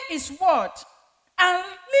 Study his word and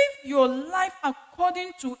live your life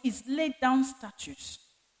according to his laid down statutes.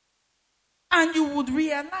 And you would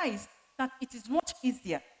realize that it is much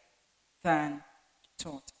easier than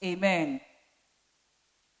taught. Amen.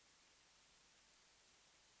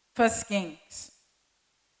 1 Kings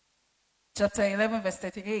chapter 11 verse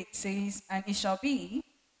 38 says, and it shall be,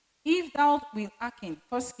 if thou wilt hearken,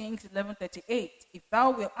 1 Kings 11:38, if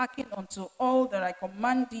thou wilt hearken unto all that I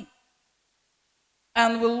command thee,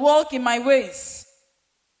 and will walk in my ways,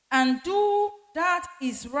 and do that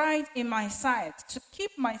is right in my sight, to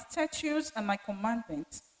keep my statutes and my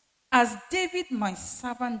commandments, as David my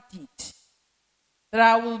servant did, that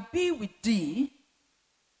I will be with thee,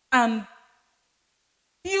 and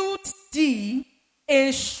build thee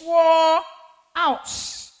a sure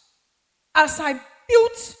house, as I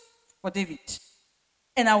built for David,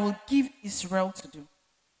 and I will give Israel to do.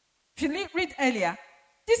 If you read earlier,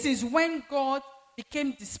 this is when God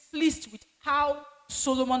became displeased with how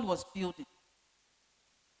Solomon was building.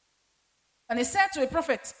 And he said to a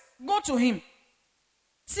prophet, go to him,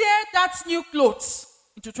 tear that new clothes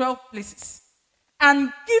into 12 places,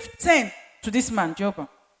 and give 10 to this man, Jeroboam.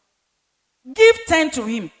 Give 10 to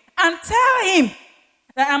him, and tell him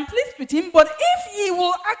that I am pleased with him, but if he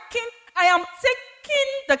will hearken, I am taking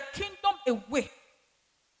the kingdom away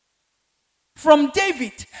from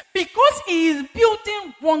David, because he is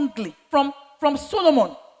building wrongly from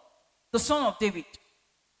Solomon, the son of David.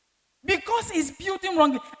 Because he's building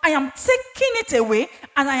wrongly, I am taking it away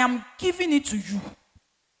and I am giving it to you.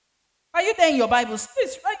 Are you there in your Bibles?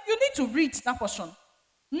 Please, right? You need to read that portion.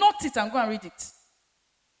 Note it and go and read it.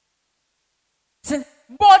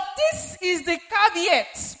 But this is the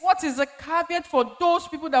caveat. What is the caveat for those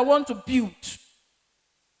people that want to build?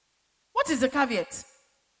 What is the caveat?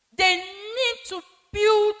 They need to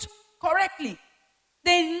build correctly.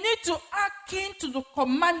 They need to hearken to the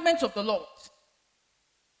commandments of the Lord.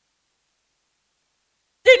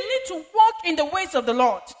 They need to walk in the ways of the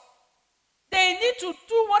Lord. They need to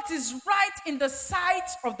do what is right in the sight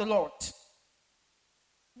of the Lord.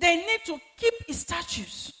 They need to keep his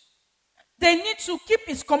statutes. They need to keep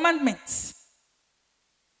his commandments.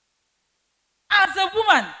 As a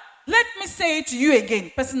woman, let me say it to you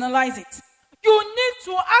again, personalize it. You need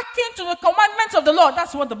to hearken to the commandments of the Lord.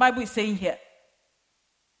 That's what the Bible is saying here.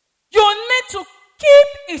 You need to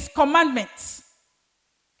keep his commandments.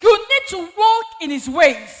 You need to walk in his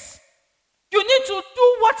ways. You need to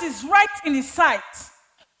do what is right in his sight.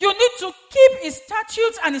 You need to keep his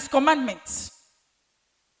statutes and his commandments.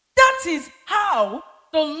 That is how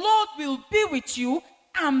the Lord will be with you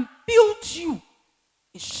and build you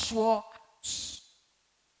a sure house,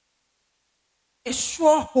 a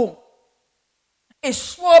sure home, a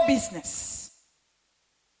sure business,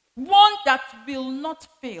 one that will not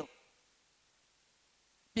fail,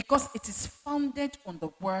 because it is founded on the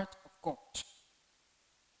word of God.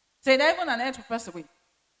 Say, heaven and earth will pass away,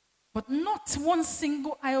 but not one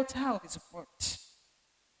single iota of his word.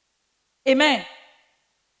 Amen.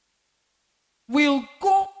 Will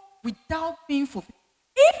go without being fulfilled.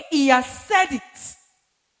 If he has said it,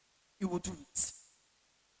 he will do it.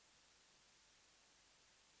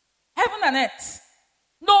 Heaven and earth,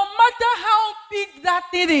 no matter how big that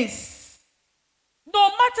thing is, no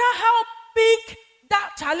matter how big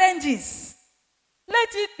that challenge is, let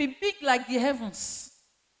it be big like the heavens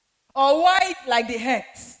or wide like the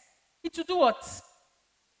earth. It will do what?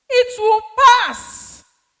 It will pass.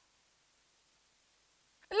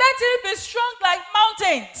 Let it be strong like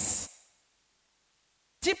mountains,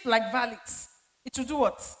 deep like valleys. It will do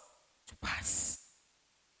what? To pass.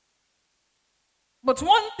 But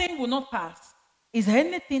one thing will not pass is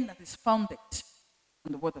anything that is founded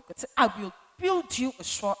on the word of God. Say, I will build you a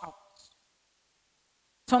sure house.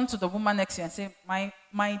 Turn to the woman next to you and say,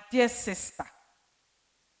 my dear sister,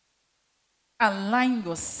 align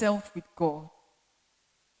yourself with God.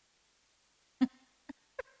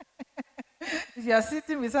 If you are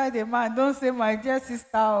sitting beside a man, don't say, my dear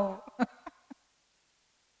sister.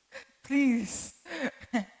 Please.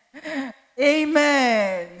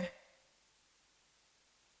 Amen.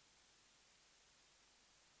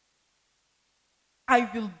 I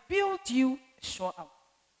will build you a sure house.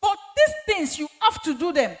 But these things, you have to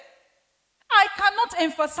do them. I cannot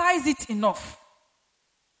emphasize it enough.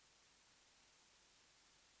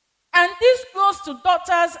 And this goes to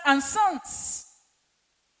daughters and sons.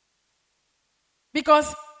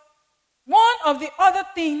 Because one of the other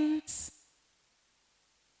things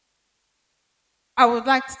I would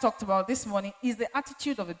like to talk about this morning is the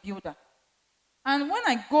attitude of a builder. And when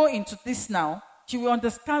I go into this now, you will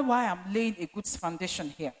understand why I'm laying a good foundation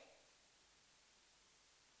here.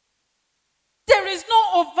 There is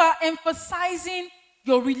overemphasizing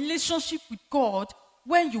your relationship with God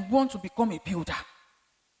when you want to become a builder.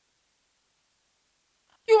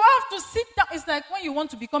 You have to sit down. It's like when you want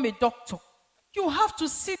to become a doctor. You have to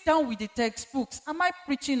sit down with the textbooks. Am I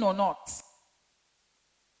preaching or not?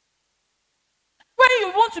 When you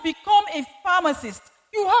want to become a pharmacist,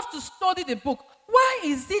 you have to study the book. Why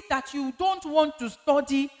is it that you don't want to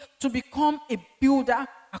study to become a builder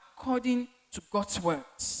according to God's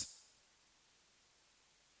words?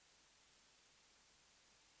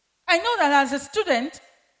 I know that as a student,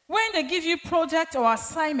 when they give you project or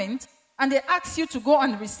assignment and they ask you to go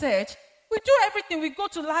and research, we do everything. We go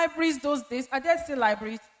to libraries those days. Are there still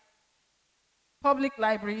libraries? Public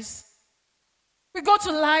libraries. We go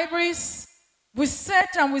to libraries. We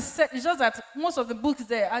search and we search. It's just that most of the books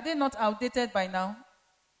there, are they not outdated by now?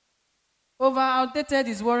 Over outdated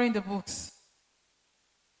is worrying the books.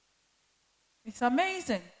 It's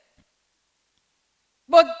amazing.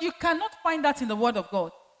 But you cannot find that in the Word of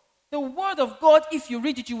God. The Word of God, if you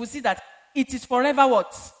read it, you will see that it is forever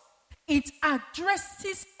what? It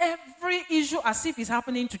addresses every issue as if it's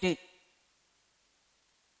happening today.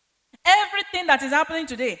 Everything that is happening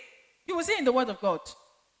today, you will see in the Word of God.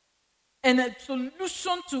 And a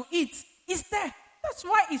solution to it is there. That's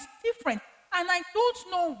why it's different. And I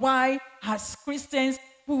don't know why, as Christians,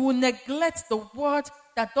 we will neglect the word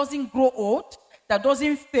that doesn't grow old, that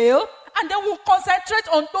doesn't fail, and then we'll concentrate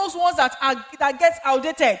on those ones that get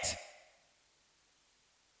outdated.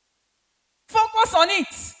 Focus on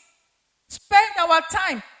it. Spend our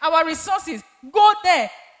time, our resources. Go there.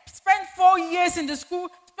 Spend 4 years in the school.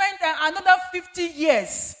 Spend another 50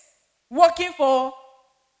 years working for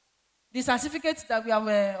the certificates that we have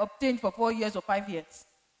obtained for 4 years or 5 years.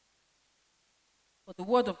 For the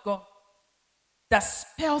Word of God that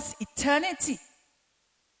spells eternity,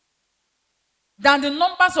 that the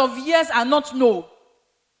numbers of years are not known.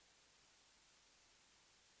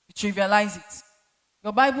 You trivialize it.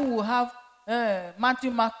 Your Bible will have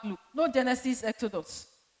Matthew, Mark, Luke. No Genesis, Exodus.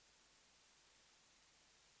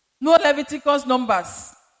 No Leviticus,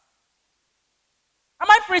 Numbers. Am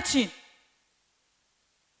I preaching?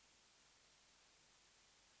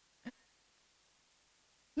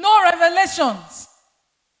 No Revelations.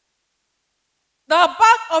 The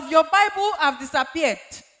back of your Bible have disappeared.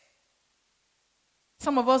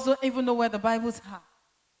 Some of us don't even know where the Bibles are.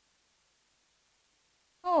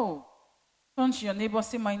 Oh, turn to your neighbor,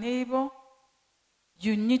 say, my neighbor,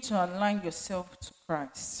 you need to align yourself to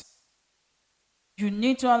Christ. You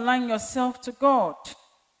need to align yourself to God.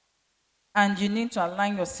 And you need to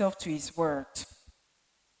align yourself to His Word.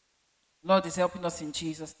 Lord is helping us in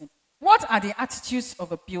Jesus' name. What are the attitudes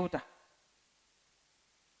of a builder?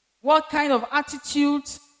 What kind of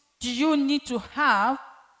attitudes do you need to have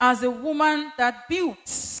as a woman that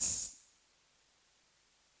builds?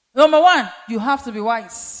 Number one, you have to be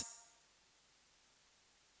wise.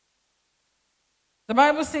 The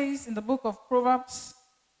Bible says in the book of Proverbs,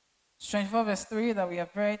 24 verse 3 that we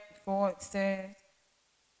have read before, it says,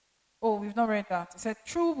 oh, we've not read that. It said,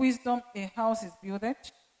 through wisdom a house is builded.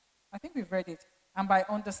 I think we've read it. And by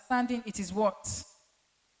understanding it is what?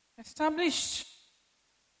 Established.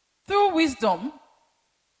 Through wisdom,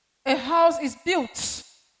 a house is built.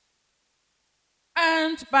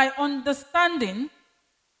 And by understanding,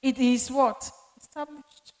 it is what?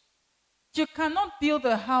 Established. You cannot build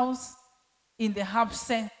a house in the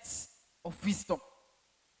absence of wisdom.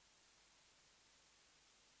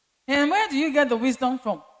 And where do you get the wisdom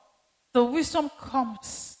from? The wisdom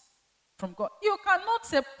comes from God. You cannot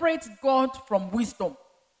separate God from wisdom.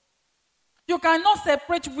 You cannot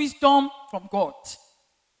separate wisdom from God.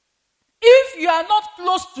 If you are not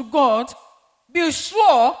close to God, be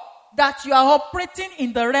sure that you are operating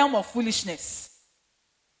in the realm of foolishness.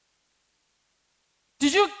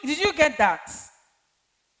 Did you get that?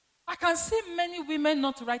 I can see many women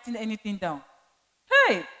not writing anything down.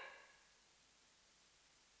 Hey!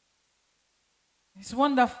 It's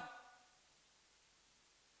wonderful.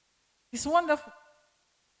 It's wonderful.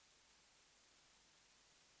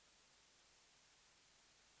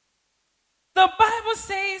 The Bible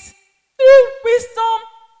says, through wisdom,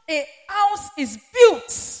 a house is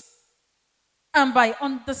built, and by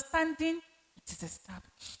understanding, it is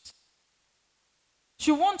established.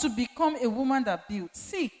 You want to become a woman that builds.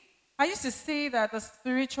 See, I used to say that the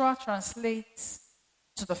spiritual translates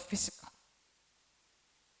to the physical.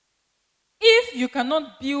 If you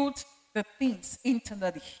cannot build the things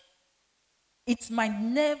internally, it might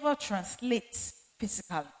never translate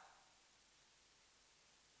physically.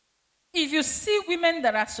 If you see women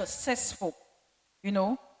that are successful,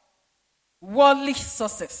 worldly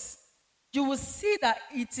success, you will see that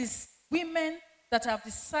it is women that have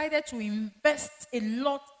decided to invest a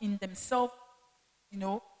lot in themselves,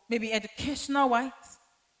 maybe educational wise,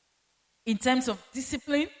 in terms of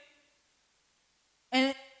discipline,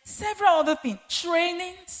 and several other things,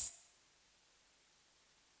 trainings,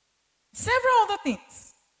 several other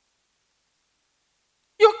things.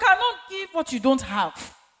 You cannot give what you don't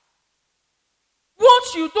have.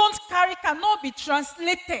 What you don't carry cannot be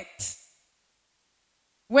translated.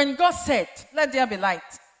 When God said, "Let there be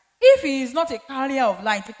light," if he is not a carrier of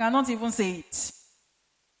light, he cannot even say it.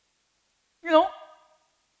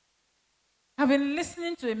 I've been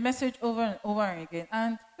listening to a message over and over again,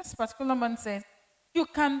 and this particular man says, you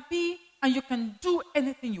can be and you can do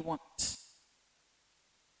anything you want.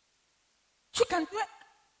 You can do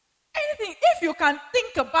anything. If you can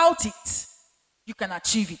think about it, you can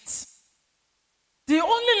achieve it. The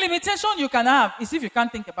only limitation you can have is if you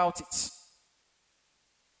can't think about it.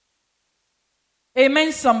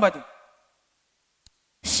 Amen, somebody.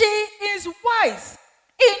 She is wise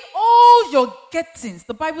in all your gettings.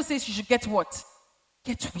 The Bible says you should get what?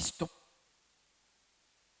 Get wisdom.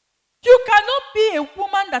 You cannot be a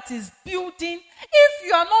woman that is building. If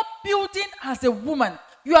you are not building as a woman,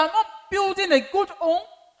 you are not building a good home,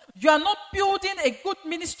 you are not building a good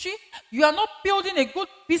ministry, you are not building a good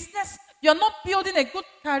business, you are not building a good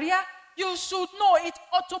career, you should know it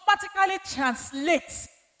automatically translates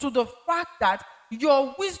to the fact that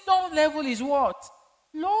your wisdom level is what?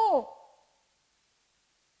 Low.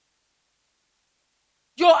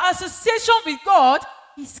 Your association with God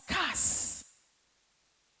is scarce.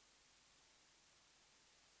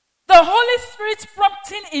 The Holy Spirit's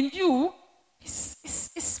prompting in you is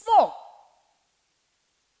small.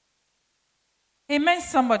 Amen,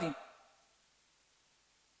 somebody.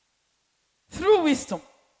 Through wisdom,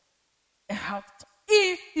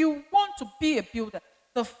 if you want to be a builder,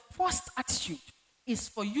 the first attitude is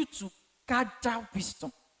for you to gather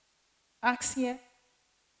wisdom. Ask here,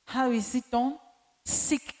 how is it done?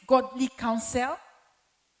 Seek godly counsel.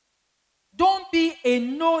 Don't be a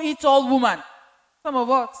know-it-all woman. Some of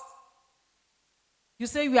us, you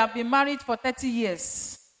say we have been married for 30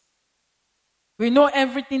 years. We know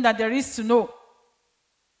everything that there is to know.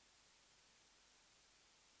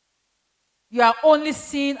 You are only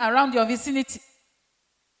seeing around your vicinity.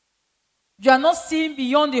 You are not seeing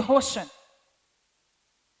beyond the ocean.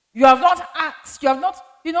 You have not asked. You have not,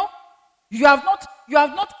 you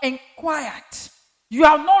have not inquired. You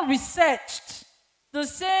have not researched. The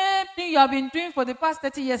same thing you have been doing for the past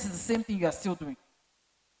 30 years is the same thing you are still doing.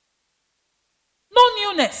 No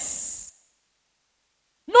newness.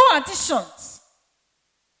 No additions.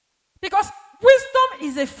 Because wisdom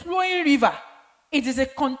is a flowing river. It is a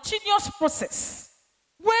continuous process.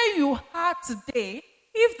 Where you are today,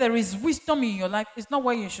 if there is wisdom in your life, it's not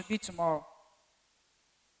where you should be tomorrow.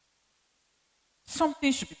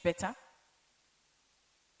 Something should be better.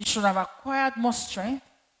 You should have acquired more strength,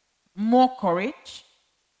 more courage.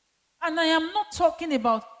 And I am not talking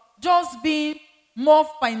about just being more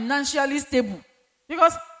financially stable.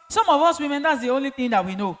 Because some of us women, that's the only thing that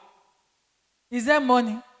we know. Is there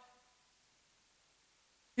money?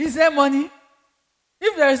 Is there money?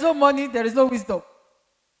 If there is no money, there is no wisdom.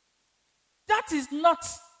 That is not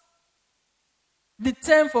the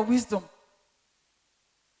term for wisdom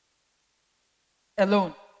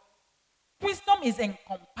alone. Wisdom is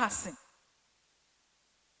encompassing.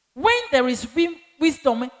 When there is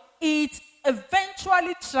wisdom, it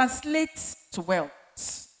eventually translates to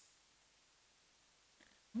wealth.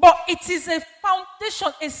 But it is a foundation,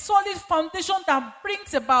 a solid foundation that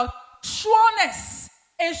brings about sureness,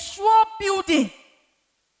 a sure building.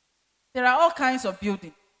 There are all kinds of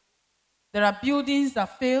buildings. There are buildings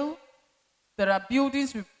that fail. There are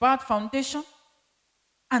buildings with bad foundation.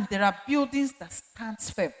 And there are buildings that stand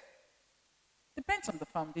firm. Depends on the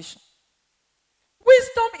foundation.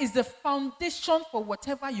 Wisdom is the foundation for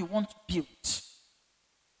whatever you want to build.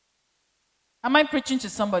 Am I preaching to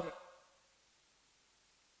somebody?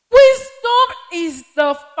 Wisdom is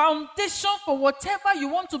the foundation for whatever you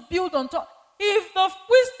want to build on top. If the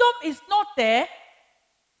wisdom is not there,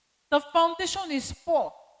 the foundation is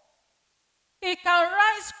poor. It can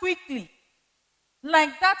rise quickly.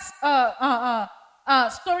 Like that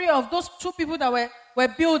story of those two people that were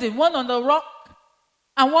building, one on the rock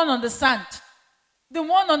and one on the sand. The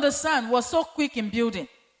one on the sand was so quick in building,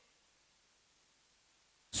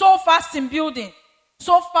 so fast in building,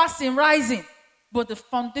 so fast in rising, but the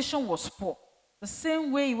foundation was poor. The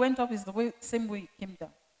same way it went up is the same way it came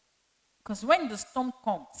down. Because when the storm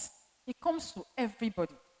comes, it comes to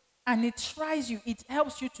everybody. And it tries you, it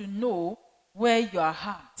helps you to know where you are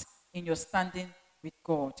at in your standing with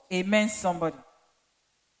God. Amen, somebody.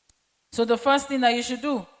 So the first thing that you should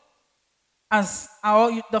do,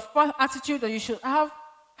 the first attitude that you should have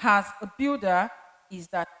as a builder is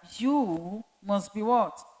that you must be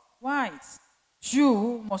what? Wise.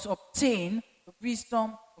 You must obtain the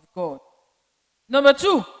wisdom of God. Number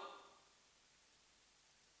 2,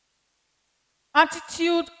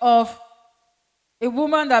 attitude of a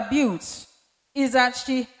woman that builds is that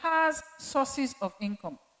she has sources of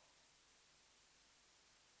income.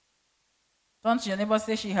 Don't your neighbor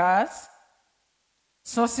say she has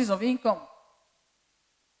sources of income?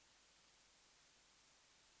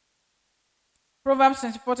 Proverbs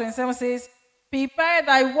 24:27 says, prepare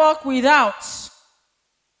thy work without.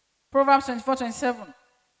 Proverbs 24:27.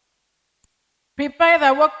 Prepare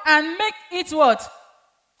thy work and make it what?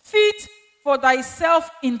 Fit for thyself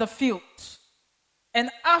in the field. And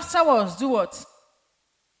afterwards, do what?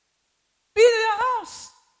 Build your house.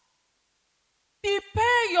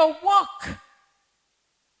 Prepare your work.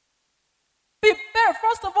 Prepare,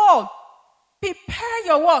 first of all, prepare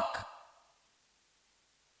your work.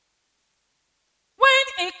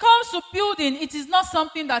 When it comes to building, it is not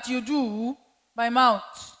something that you do by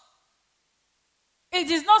mouth. It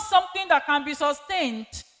is not something that can be sustained.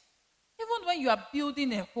 Even when you are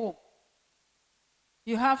building a home,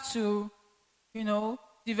 you have to,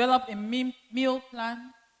 develop a meal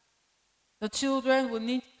plan. The children will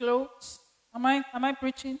need clothes. Am I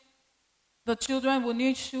preaching? The children will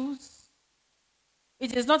need shoes.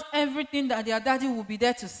 It is not everything that their daddy will be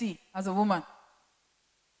there to see as a woman.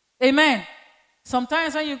 Amen.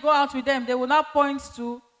 Sometimes when you go out with them, they will not point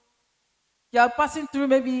to, you are passing through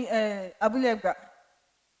maybe Abulegba.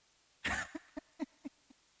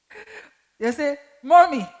 They say,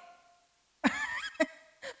 Mommy,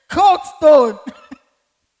 Cold Stone.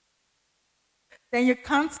 Then you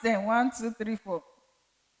count them, 1, 2, 3, 4.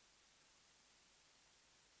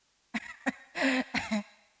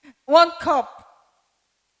 One cup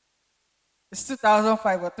is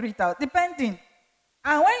 2,500 or 3,000, depending.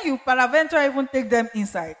 And when you paraventure even take them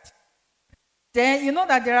inside, then you know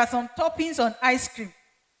that there are some toppings on ice cream.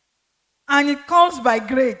 And it comes by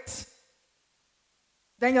grade.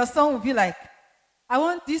 Then your son will be like, I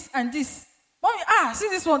want this and this. Mommy, see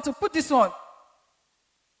this one, to put this one.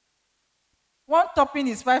 One topping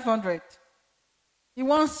is 500. He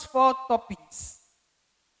wants 4 toppings.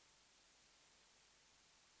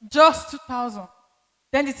 Just 2,000.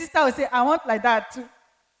 Then the sister will say, I want like that too.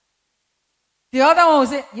 The other one will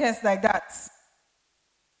say, yes, like that.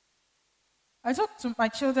 I took to my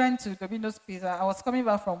children to Domino's Pizza. I was coming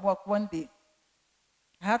back from work one day.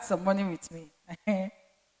 I had some money with me.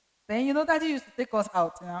 Then, Daddy used to take us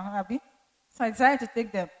out, Abby. So I decided to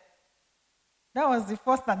take them. That was the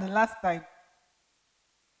first and the last time.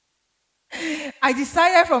 I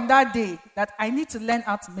decided from that day that I need to learn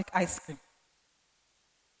how to make ice cream.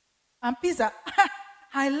 And pizza,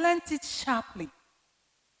 I learned it sharply.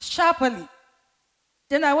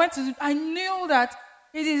 Then I knew that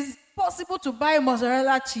it is possible to buy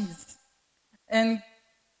mozzarella cheese and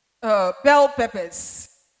bell peppers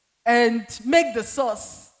and make the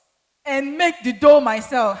sauce and make the dough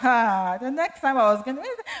myself. The next time I was going to,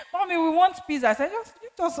 Mommy, we want pizza. I said,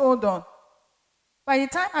 just hold on. By the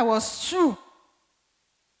time I was through,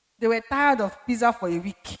 they were tired of pizza for a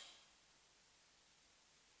week.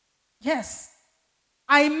 Yes.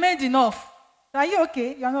 I made enough. Are you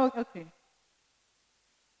okay? You're not okay.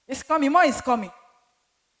 It's coming. More is coming.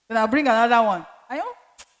 Then I'll bring another one.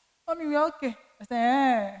 Mommy, we're okay. I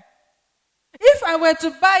said, If I were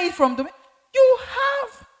to buy it from you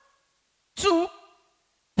have to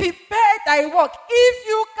prepare thy work.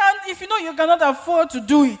 If you know you cannot afford to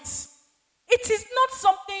do it, it is not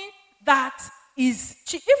something that is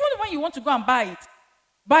cheap. Even when you want to go and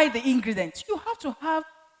buy the ingredients, you have to have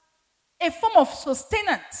a form of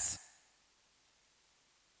sustenance.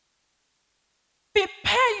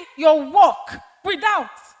 Prepare your work without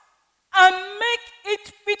and make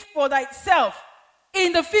it fit for thyself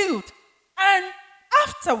in the field. And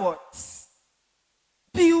afterwards,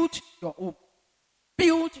 build your home.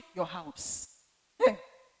 Build your house.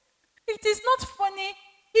 It is not funny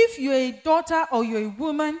if you're a daughter or you're a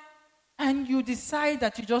woman and you decide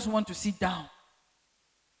that you just want to sit down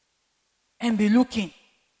and be looking.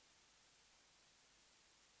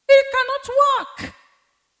 It cannot work.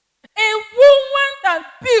 A woman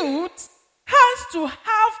that builds has to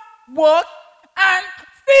have work and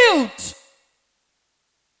field.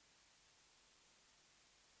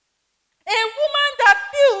 A woman that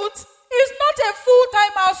builds is not a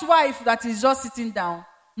full-time housewife that is just sitting down,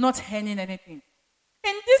 not earning anything.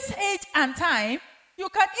 In this age and time, you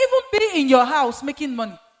can even be in your house making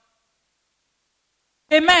money.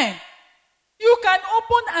 Amen. You can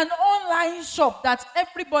open an online shop that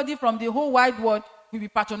everybody from the whole wide world will be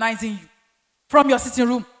patronizing you from your sitting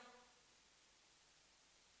room.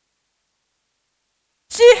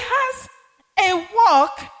 She has a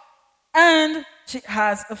work and she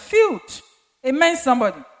has a field. Amen,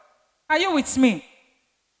 somebody. Are you with me?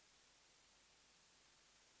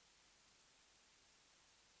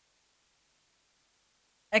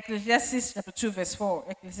 Ecclesiastes chapter 2 verse 4.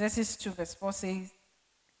 Ecclesiastes 2 verse 4 says,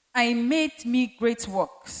 I made me great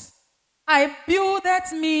works. I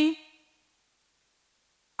builded me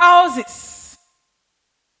houses.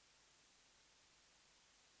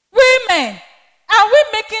 Women, are we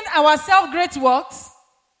making ourselves great works?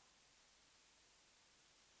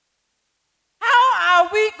 How are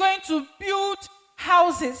we going to build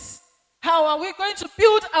houses? How are we going to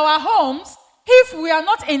build our homes if we are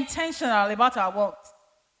not intentional about our works?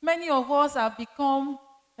 Many of us have become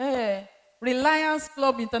Reliance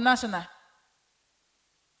Club International.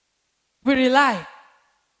 We rely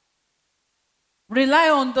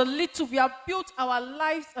on the little. We have built our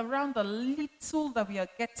lives around the little that we are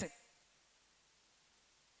getting.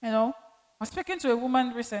 You know, I was speaking to a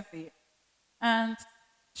woman recently, and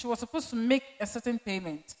she was supposed to make a certain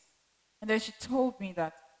payment. And then she told me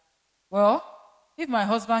that, well, if my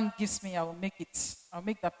husband gives me, I will make it. I'll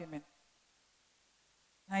make that payment.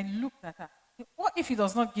 And I looked at her. What if he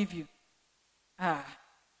does not give you?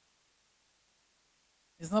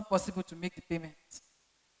 It's not possible to make the payment.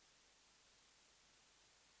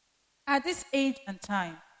 At this age and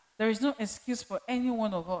time, there is no excuse for any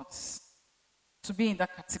one of us to be in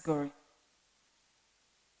that category.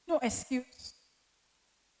 No excuse.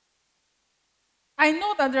 I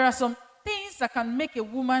know that there are some things that can make a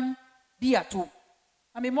woman be at home.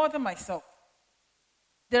 I'm a mother myself.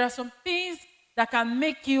 There are some things that can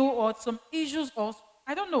make you, or some issues, or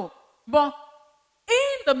I don't know. But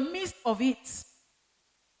in the midst of it,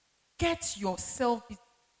 get yourself,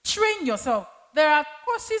 train yourself. There are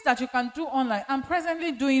courses that you can do online. I'm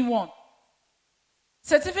presently doing one.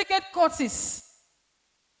 Certificate courses.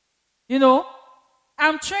 You know,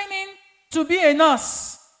 I'm training to be a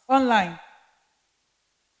nurse online.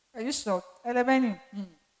 Are you shocked?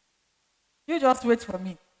 You just wait for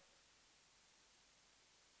me.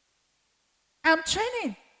 I'm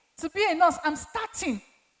training to be a nurse. I'm starting,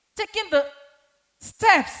 taking the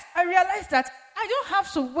steps. I realize that I don't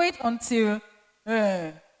have to wait until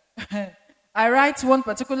I write one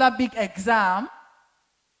particular big exam.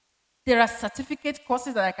 There are certificate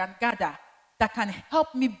courses that I can gather that can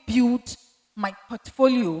help me build my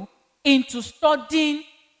portfolio into studying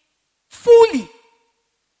fully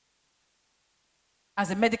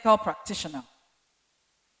as a medical practitioner.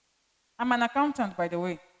 I'm an accountant, by the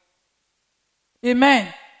way.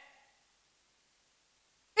 Amen.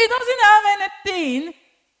 It doesn't have anything.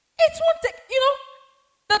 It won't take,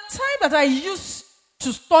 the time that I use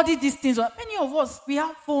to study these things. Many of us, we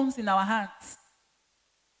have phones in our hands.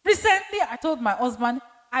 Recently, I told my husband,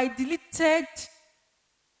 I deleted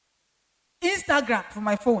Instagram from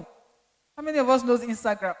my phone. How many of us knows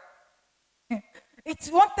Instagram? It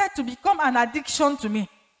wanted to become an addiction to me.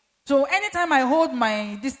 So anytime I hold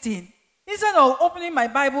this thing, instead of opening my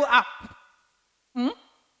Bible app, you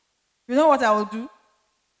know what I will do?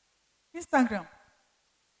 Instagram.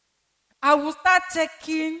 I will start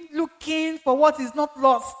checking, looking for what is not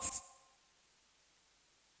lost.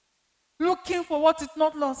 Looking for what is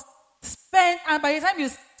not lost. And by the time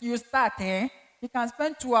you start, you can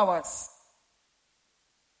spend 2 hours.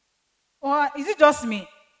 Or is it just me?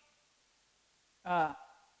 I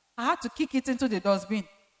had to kick it into the dustbin.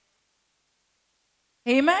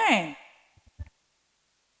 Amen.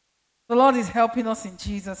 The Lord is helping us in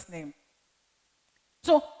Jesus' name.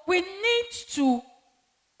 So we need to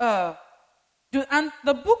and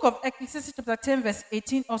the book of Ecclesiastes chapter 10 verse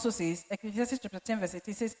 18 also says, Ecclesiastes chapter 10 verse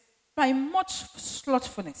 18 says, by much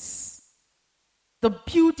slothfulness, the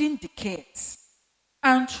building decays,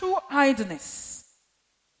 and through idleness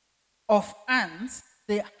of hands,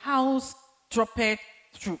 the house droppeth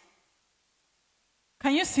through.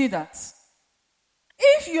 Can you see that?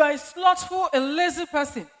 If you are a slothful, a lazy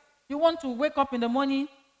person, you want to wake up in the morning,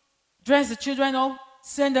 dress the children up,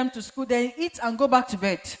 send them to school, then eat and go back to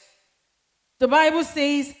bed. The Bible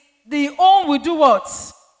says the home will do what?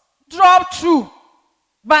 Drop through.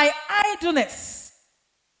 By idleness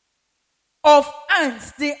of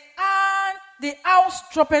hands, the house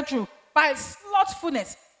droppeth through. By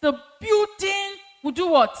slothfulness, the building will do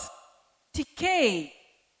what? Decay.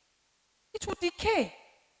 It will decay.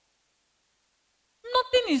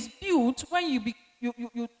 Nothing is built when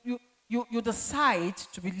you decide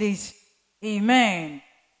to be lazy. Amen.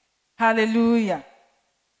 Hallelujah.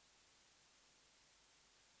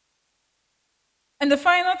 And the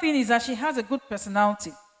final thing is that she has a good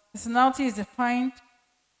personality. Personality is defined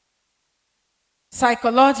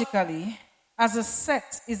psychologically as a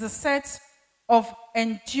set of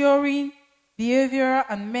enduring behavioral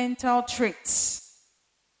and mental traits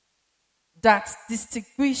that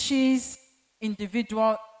distinguishes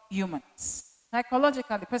individual humans.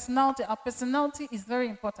 Psychologically, our personality is very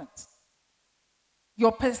important.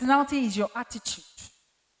 Your personality is your attitude.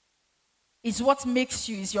 It's what makes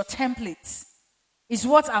you, is your template. It's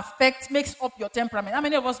what makes up your temperament. How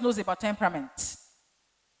many of us knows about temperament?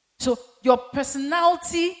 So your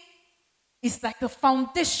personality is like the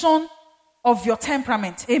foundation of your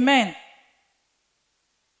temperament. Amen.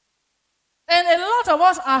 And a lot of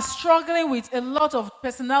us are struggling with a lot of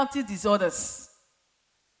personality disorders.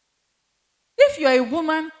 If you're a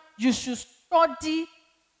woman, you should study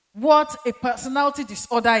what a personality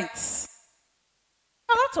disorder is.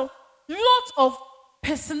 A lot of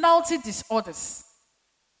personality disorders.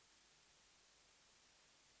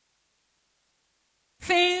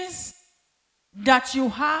 Things that you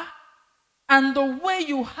have and the way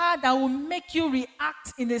you are that will make you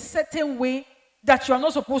react in a certain way that you are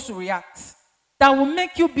not supposed to react. That will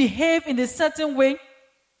make you behave in a certain way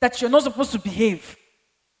that you're not supposed to behave.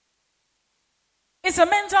 It's a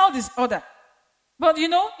mental disorder. But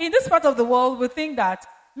in this part of the world, we think that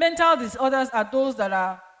mental disorders are those that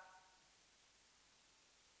are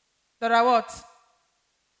what?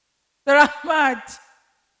 That are mad.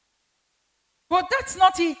 But that's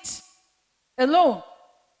not it alone.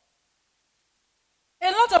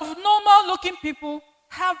 A lot of normal-looking people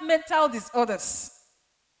have mental disorders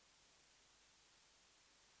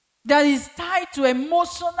that is tied to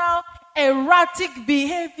emotional, erratic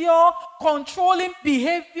behavior, controlling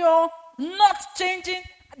behavior, not changing.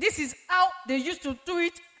 This is how they used to do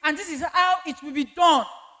it, and this is how it will be done.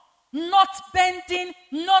 Not bending,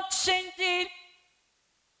 not changing.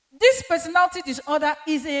 This personality disorder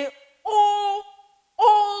is a whole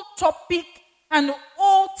topic and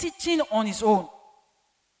whole teaching on its own.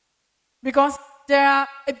 Because there are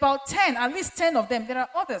about 10, at least 10 of them. There are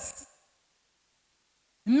others.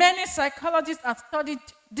 Many psychologists have studied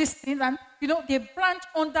this thing, and they branch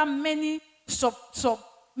under many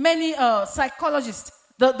psychologists.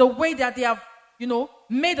 The way that they have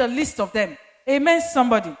made a list of them. Amen,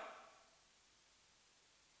 somebody.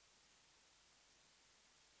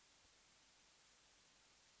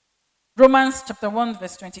 Romans chapter 1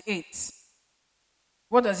 verse 28.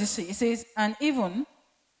 What does it say? It says, and even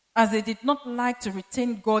as they did not like to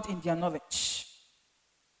retain God in their knowledge,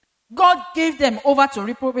 God gave them over to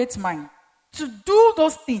reprobate mind to do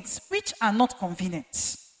those things which are not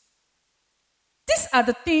convenient. These are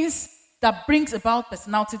the things that brings about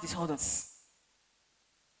personality disorders.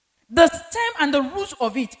 The stem and the root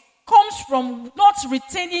of it comes from not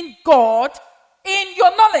retaining God in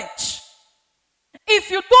your knowledge.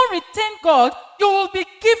 If you don't retain God, you will be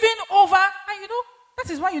given over. And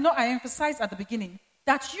that is why I emphasized at the beginning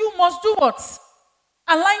that you must do what?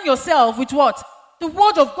 Align yourself with what? The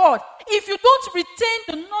word of God. If you don't retain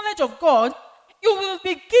the knowledge of God, you will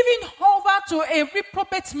be given over to a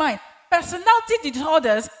reprobate mind. Personality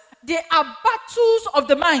disorders, they are battles of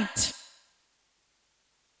the mind.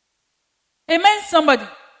 Amen, somebody.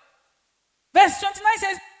 Verse 29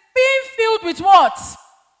 says, being filled with what?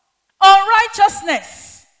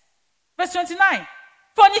 Unrighteousness. Verse 29.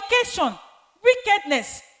 Fornication,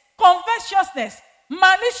 wickedness, covetousness,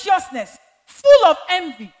 maliciousness, full of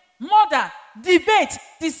envy, murder, debate,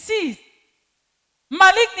 deceit,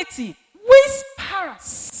 malignity,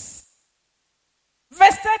 whisperers.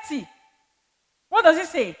 Verse 30. What does it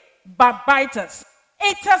say? Backbiters,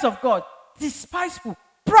 haters of God, despiseful,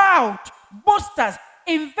 proud, boasters,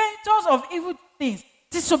 inventors of evil things,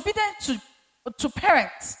 disobedient to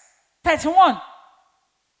parents. 31.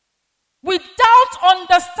 Without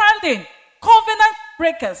understanding, covenant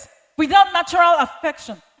breakers, without natural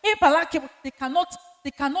affection. They cannot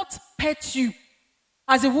pet you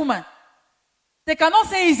as a woman. They cannot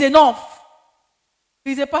say it's enough.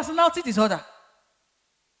 It's a personality disorder.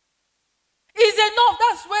 It's enough.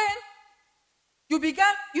 That's when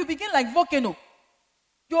you begin like volcano.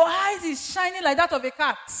 Your eyes is shining like that of a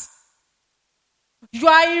cat. You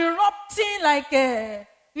are erupting like when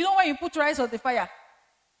you put rice on the fire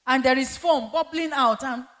and there is foam bubbling out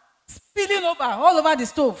and spilling over all over the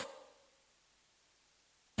stove.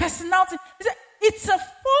 Personality. It's a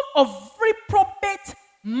form of reprobate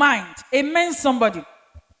mind. Amen, somebody.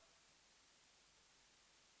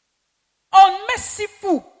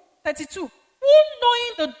 Unmerciful. 32. Who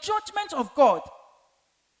knowing the judgment of God,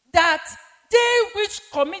 that they which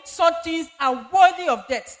commit such things are worthy of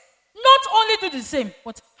death, not only do the same,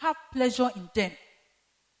 but have pleasure in them.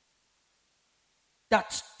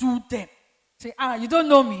 that do them. Say, you don't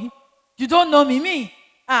know me. You don't know me. Me.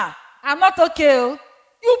 I'm not okay.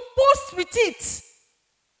 You boast with it.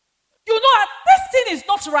 You know this thing is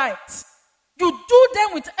not right. You do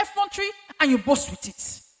them with effrontery and you boast with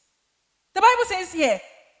it. The Bible says here,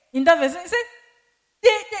 in that verse, it says,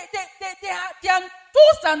 they are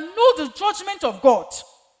those that know the judgment of God.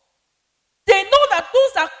 They know that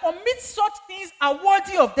those that commit such things are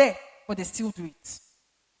worthy of death, but they still do it.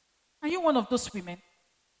 Are you one of those women?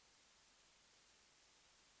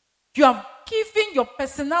 You have given your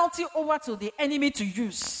personality over to the enemy to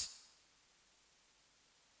use.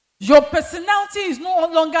 Your personality is no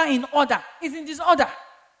longer in order, it's in disorder.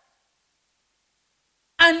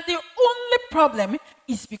 And the only problem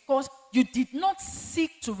is because you did not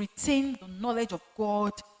seek to retain the knowledge of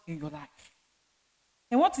God in your life.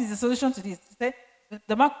 And what is the solution to this?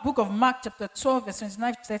 The book of Mark chapter 12 verse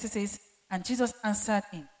 29 to 30 says, and Jesus answered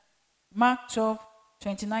him. Mark 12,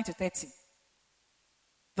 29 to 30.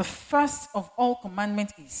 The first of all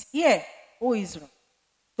commandments is, hear, O Israel,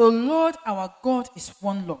 the Lord our God is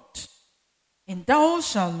one Lord. And thou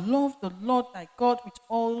shalt love the Lord thy God with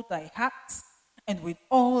all thy heart, and with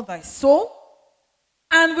all thy soul,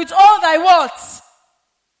 and with all thy words.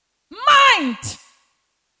 Mind.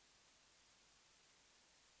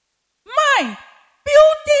 Mind.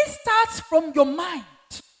 Building starts from your mind.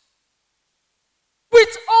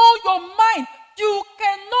 With all your mind. You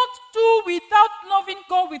cannot do without loving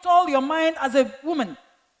God with all your mind as a woman.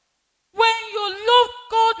 When you love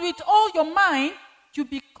God with all your mind, you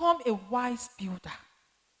become a wise builder.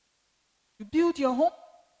 You build your home.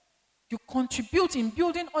 You contribute in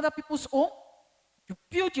building other people's home. You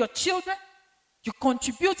build your children. You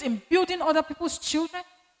contribute in building other people's children.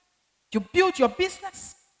 You build your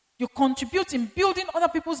business. You contribute in building other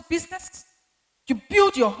people's business. You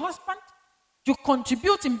build your husband. You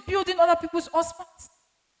contribute in building other people's husbands.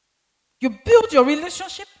 You build your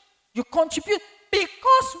relationship. You contribute.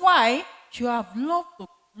 Because why? You have loved the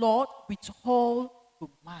Lord with all your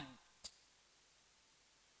mind.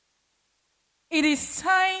 It is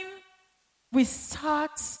time we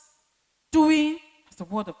start doing as the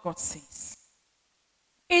word of God says.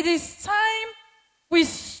 It is time we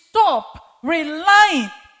stop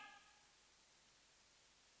relying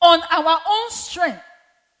on our own strength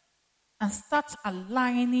and start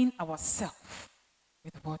aligning ourselves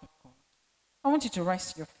with the word of God. I want you to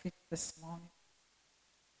rise to your feet this morning.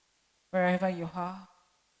 Wherever you are.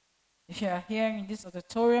 If you are here in this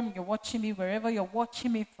auditorium, you're watching me, wherever you're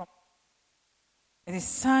watching me from, it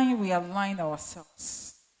is time we align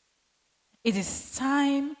ourselves. It is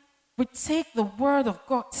time we take the word of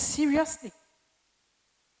God seriously.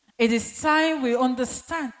 It is time we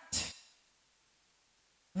understand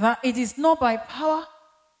that it is not by power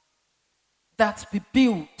that we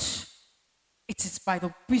build. It is by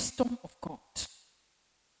the wisdom of God.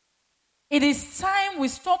 It is time we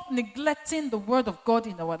stop neglecting the word of God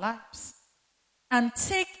in our lives and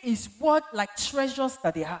take his word like treasures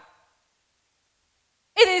that they are.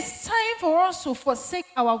 It is time for us to forsake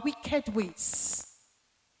our wicked ways.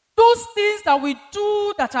 Those things that we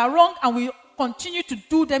do that are wrong and we continue to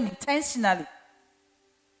do them intentionally.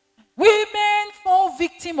 Women fall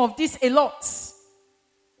victim of this a lot.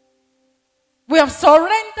 We have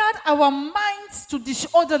surrendered our minds to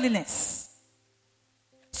disorderliness.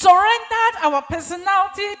 Surrendered our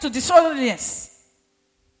personality to disorderliness.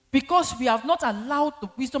 Because we have not allowed the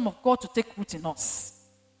wisdom of God to take root in us.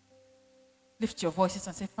 Lift your voices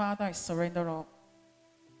and say, Father, I surrender all.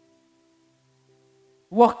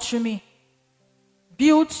 Walk through me.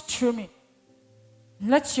 Build through me.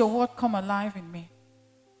 Let your word come alive in me.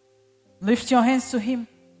 Lift your hands to him.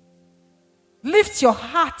 Lift your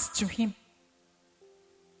heart to him.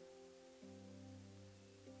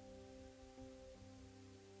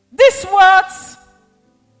 These words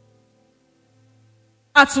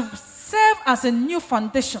are to serve as a new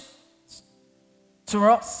foundation to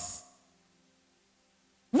us.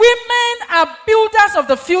 Women are builders of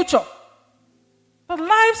the future. The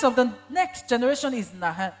lives of the next generation is in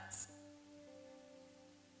our hands.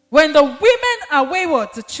 When the women are wayward,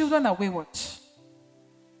 the children are wayward.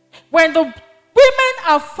 When the women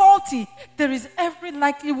are faulty, there is every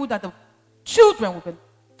likelihood that the children will be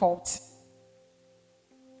faulty.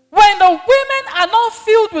 When the women are not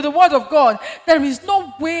filled with the word of God, there is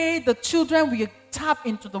no way the children will tap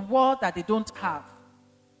into the word that they don't have.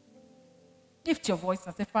 Lift your voice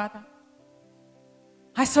and say, Father,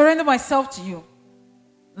 I surrender myself to you.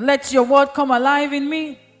 Let your word come alive in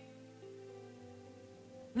me.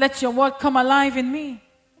 Let your word come alive in me.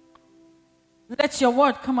 Let your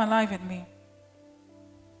word come alive in me.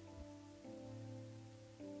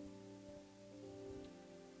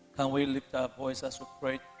 Can we lift our voice as we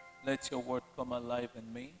pray? Let your word come alive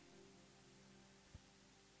in me.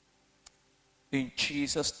 In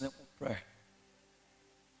Jesus' name we pray.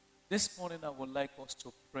 This morning I would like us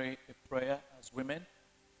to pray a prayer as women.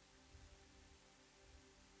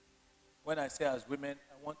 When I say as women,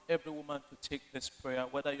 I want every woman to take this prayer,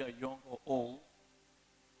 whether you are young or old.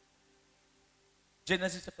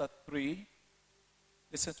 Genesis chapter 3.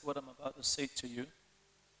 Listen to what I'm about to say to you.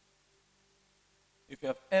 If you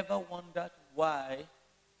have ever wondered why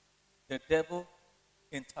the devil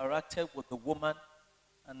interacted with the woman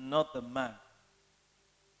and not the man,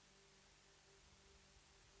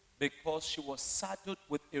 because she was saddled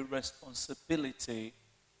with a responsibility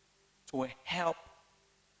to help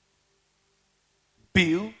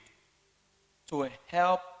build, to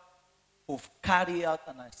help carry out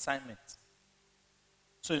an assignment.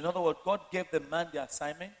 So in other words, God gave the man the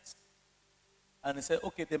assignment, and he said,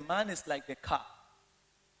 okay, the man is like the car.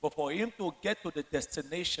 But for him to get to the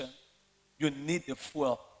destination, you need the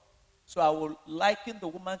fuel. So I will liken the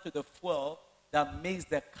woman to the fuel that makes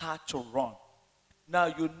the car to run. Now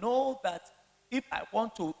you know that if I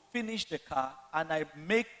want to finish the car and I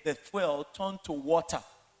make the fuel turn to water,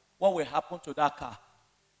 what will happen to that car?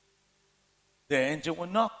 The engine will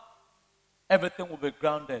knock. Everything will be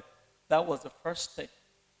grounded. That was the first thing.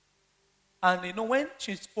 And you know, when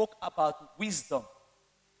she spoke about wisdom,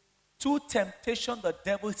 two temptations the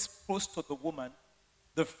devil posed to the woman.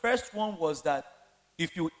 The first one was that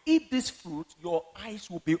if you eat this fruit, your eyes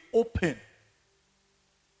will be open.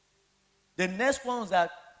 The next one was that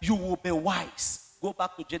you will be wise. Go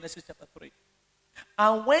back to Genesis chapter 3.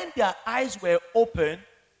 And when their eyes were open,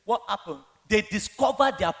 what happened? They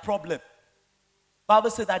discovered their problem. Bible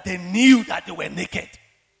said that they knew that they were naked.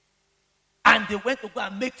 And they went to go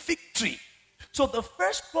and make fig tree. So the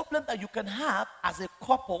first problem that you can have as a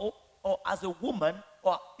couple or as a woman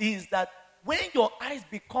is that when your eyes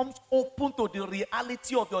becomes open to the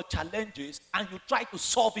reality of your challenges and you try to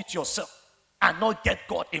solve it yourself and not get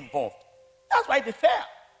God involved. That's why they fell.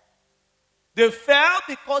 They fell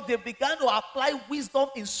because they began to apply wisdom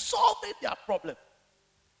in solving their problem.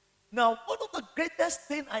 Now, one of the greatest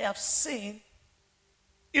things I have seen,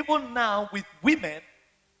 even now with women,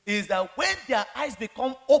 is that when their eyes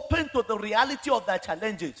become open to the reality of their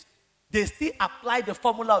challenges, they still apply the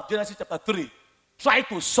formula of Genesis chapter 3. Try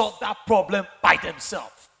to solve that problem by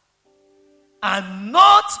themselves. And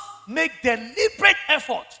not make deliberate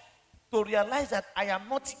effort to realize that I am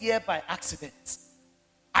not here by accident.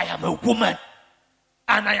 I am a woman.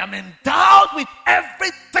 And I am endowed with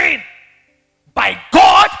everything by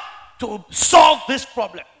God to solve this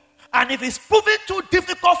problem. And if it's proving too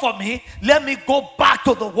difficult for me, let me go back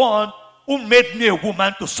to the one who made me a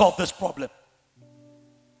woman to solve this problem.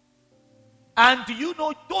 And do you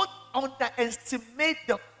know, don't underestimate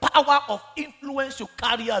the power of influence you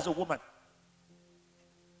carry as a woman.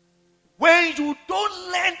 When you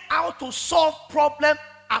don't learn how to solve problems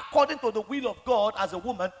according to the will of God as a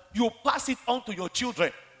woman, you pass it on to your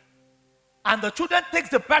children. And the children takes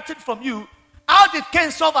the burden from you. How did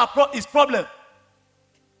Cain solve his problem?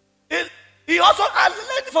 He also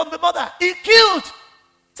learned from the mother. He killed.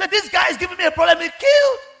 Said, this guy is giving me a problem. He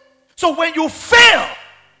killed. So when you fail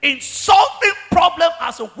in solving problem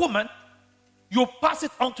as a woman, you pass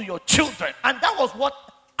it on to your children. And that was what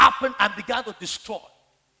happened and began to destroy.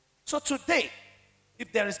 So today,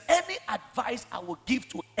 if there is any advice I will give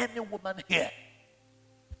to any woman here,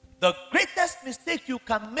 the greatest mistake you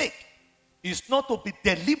can make is not to be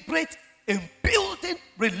deliberate in building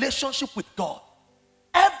relationship with God.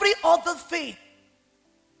 Every other thing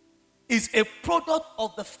is a product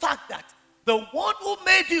of the fact that the one who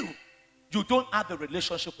made you, you don't have a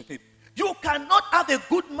relationship with him. You cannot have a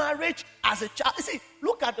good marriage as a child. You see,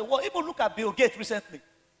 look at the world. Even look at Bill Gates recently.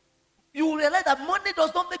 You will realize that money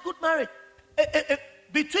does not make good marriage.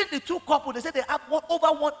 Between the two couples, they say they have over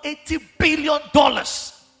 $180 billion.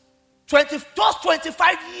 Just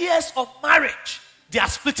 25 years of marriage, they are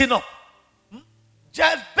splitting up.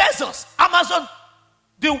 Jeff Bezos, Amazon,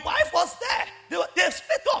 the wife was there. They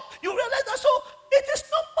split up. You realize that, so it is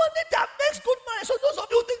not money that makes good marriage. So those of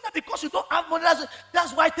you who think that because you don't have money,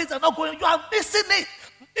 that's why things are not going, you are missing it.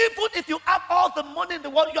 Even if you have all the money in the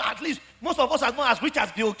world, you are at least, most of us are not as rich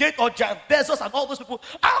as Bill Gates or Jeff Bezos and all those people.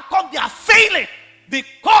 How come they are failing?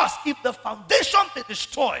 Because if the foundation they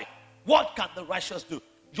destroy, what can the righteous do?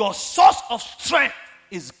 Your source of strength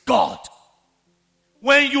is God.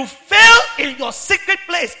 When you fail in your secret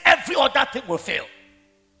place, every other thing will fail.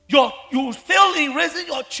 You fail in raising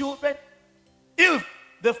your children. If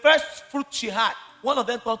the first fruit she had, one of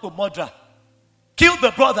them turned to murder, killed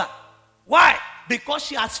the brother. Why? Because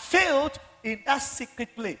she has failed in that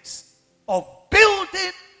secret place of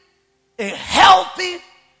building a healthy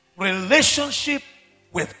relationship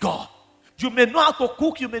with God. You may know how to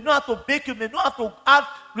cook, you may know how to bake, you may know how to have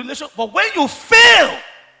relationship, but when you fail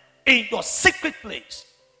in your secret place,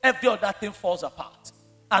 every other thing falls apart.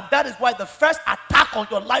 And that is why the first attack on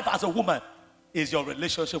your life as a woman is your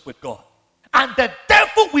relationship with God. And the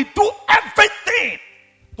devil will do everything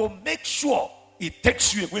to make sure it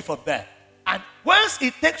takes you away from there. And once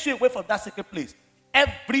it takes you away from that secret place,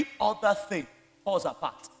 every other thing falls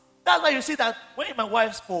apart. That's why you see that when my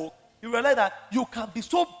wife spoke, you realize that you can be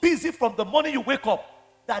so busy from the morning you wake up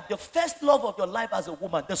that the first love of your life as a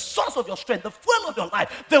woman, the source of your strength, the fuel of your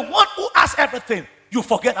life, the one who has everything, you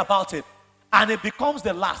forget about it. And it becomes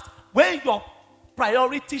the last. When your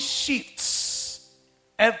priority shifts,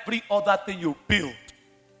 every other thing you build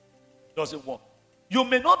doesn't work. You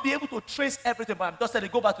may not be able to trace everything, but I'm just saying,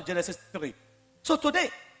 go back to Genesis 3. So today,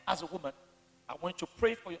 as a woman, I want you to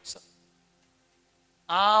pray for yourself.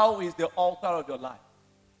 How is the altar of your life?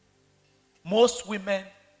 Most women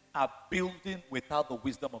are building without the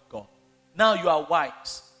wisdom of God. Now you are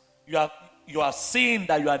wise. You are seeing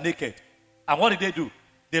that you are naked. And what did they do?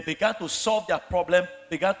 They began to solve their problem,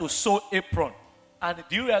 began to sew apron. And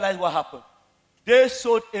do you realize what happened? They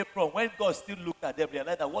sewed apron. When God still looked at them,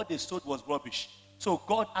 realized that what they sewed was rubbish. So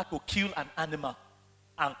God had to kill an animal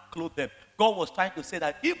and clothe them. God was trying to say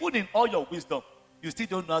that even in all your wisdom, you still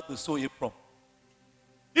don't know how to sew apron.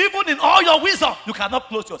 Even in all your wisdom, you cannot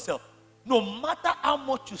clothe yourself. No matter how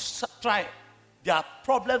much you try, there are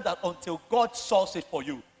problems that until God solves it for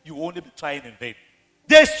you, you will only be trying in vain.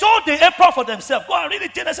 They sewed the apron for themselves. Go and read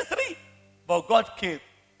it, Genesis 3. But God came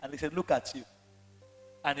and he said, look at you.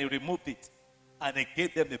 And he removed it. And he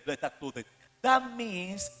gave them the better clothing. That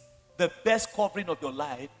means the best covering of your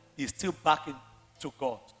life is still back into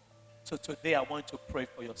God. So today I want you to pray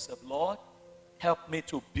for yourself. Lord, help me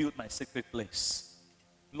to build my secret place.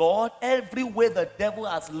 Lord, every way the devil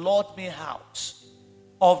has lured me out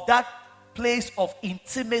of that place of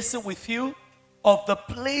intimacy with you, of the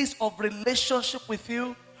place of relationship with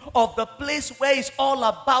you, of the place where it's all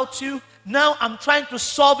about you. Now I'm trying to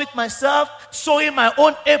solve it myself, sewing my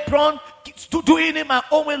own apron, doing it my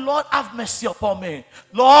own way. Lord, have mercy upon me.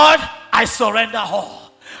 Lord, I surrender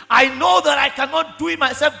all. I know that I cannot do it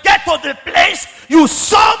myself. Get to the place you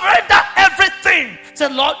surrender everything. Say,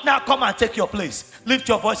 Lord, now come and take your place. Lift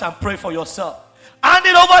your voice and pray for yourself. Hand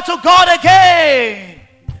it over to God again.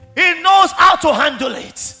 He knows how to handle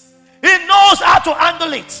it. He knows how to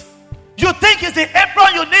handle it. You think it's the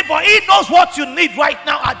apron you need, but he knows what you need right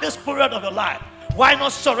now at this period of your life. Why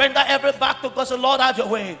not surrender every back to God? Say, Lord, have your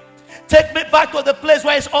way. Take me back to the place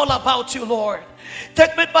where it's all about you, Lord.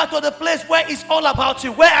 Take me back to the place where it's all about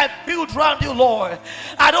you, where I build around you, Lord.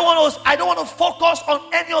 I don't want to focus on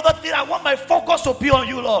any other thing. I want my focus to be on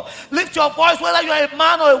you, Lord. Lift your voice, whether you are a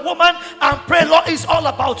man or a woman, and pray, Lord, it's all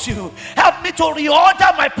about you. Help me to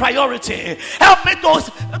reorder my priority. Help me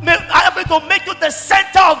to make you the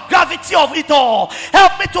center of gravity of it all.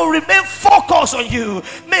 Help me to remain focused on you.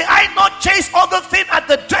 May I not chase other things at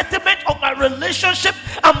the detriment of my relationship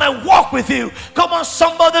and my walk with you. Come on,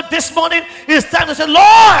 somebody, this morning it's time to say,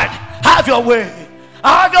 Lord, have your way.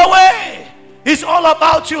 Have your way. It's all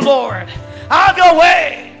about you, Lord. Have your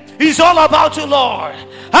way. It's all about you, Lord.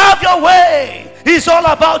 Have your way. It's all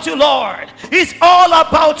about you, Lord. It's all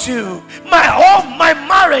about you. My home, my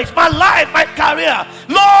marriage, my life, my career.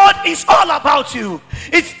 Lord, it's all about you.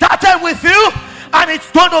 It started with you and it's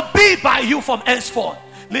going to be by you from henceforth.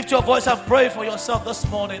 Lift your voice and pray for yourself this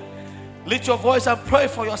morning. Lift your voice and pray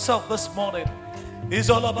for yourself this morning. It's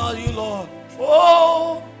all about you, Lord.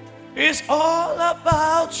 Oh, it's all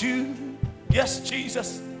about you. Yes,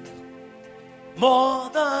 Jesus. More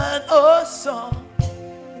than a song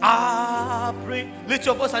I bring. Lift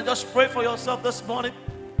your voice and just pray for yourself this morning.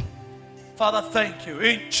 Father, thank you.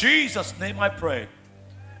 In Jesus' name I pray.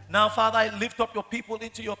 Now, Father, I lift up your people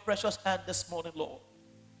into your precious hand this morning, Lord.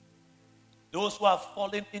 Those who have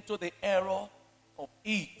fallen into the error of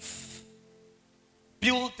Eve,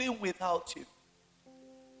 building without you,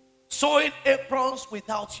 sewing aprons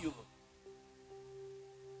without you.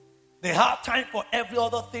 They have time for every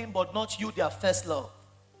other thing, but not you, their first love.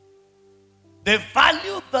 They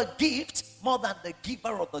value the gift more than the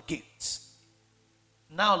giver of the gifts.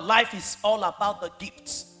 Now life is all about the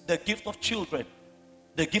gifts. The gift of children,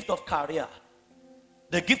 the gift of career,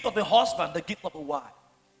 the gift of a husband, the gift of a wife,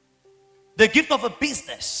 the gift of a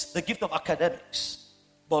business, the gift of academics.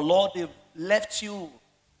 But Lord, they've left you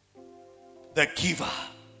the giver.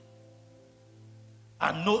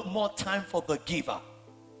 And no more time for the giver.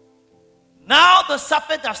 Now the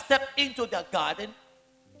serpent have stepped into their garden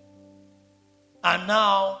And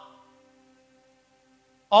now,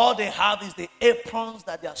 all they have is the aprons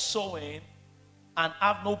that they are sewing and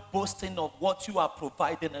have no boasting of what you are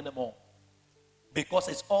providing anymore. Because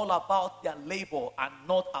it's all about their labor and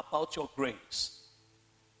not about your grace.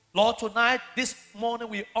 Lord, tonight, this morning,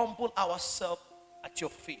 we humble ourselves at your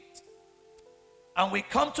feet. And we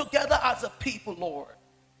come together as a people, Lord.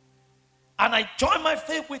 And I join my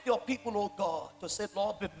faith with your people, oh God, to say,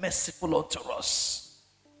 Lord, be merciful unto us.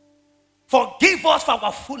 Forgive us for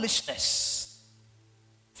our foolishness.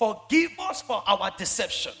 Forgive us for our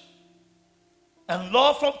deception. And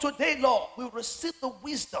Lord, from today, Lord, we receive the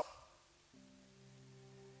wisdom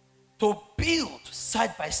to build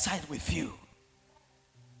side by side with you.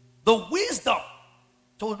 The wisdom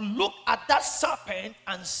to look at that serpent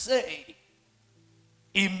and say,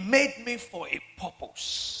 he made me for a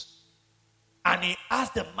purpose. And he has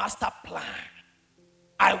the master plan.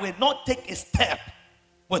 I will not take a step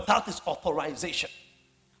without his authorization.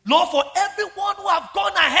 Lord, for everyone who have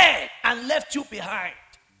gone ahead and left you behind,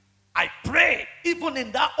 I pray, even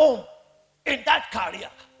in that home, in that career,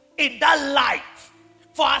 in that life,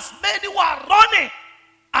 for as many who are running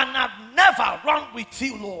and have never run with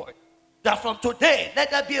you, Lord, that from today,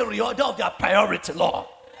 let there be a reorder of their priority, Lord.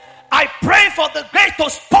 I pray for the grace to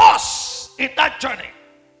pause in that journey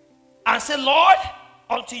and say, Lord,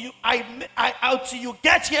 until you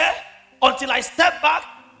get here, until I step back,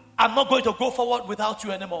 I'm not going to go forward without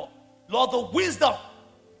you anymore. Lord, the wisdom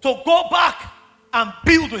to go back and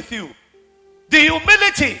build with you. The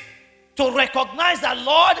humility to recognize that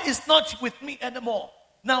Lord is not with me anymore.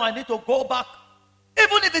 Now I need to go back.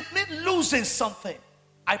 Even if it means losing something.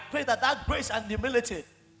 I pray that that grace and humility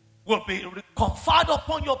will be conferred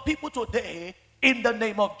upon your people today in the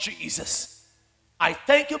name of Jesus. I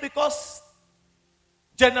thank you because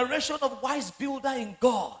generation of wise builder in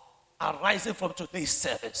God are rising from today's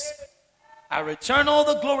service. I return all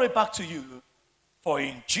the glory back to you. For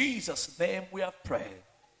in Jesus' name we have prayed.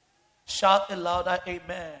 Shout a louder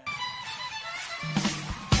amen.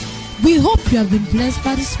 We hope you have been blessed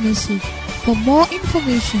by this message. For more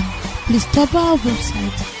information, please stop our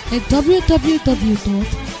website at www.rgc.ng.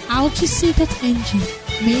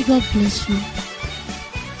 May God bless you.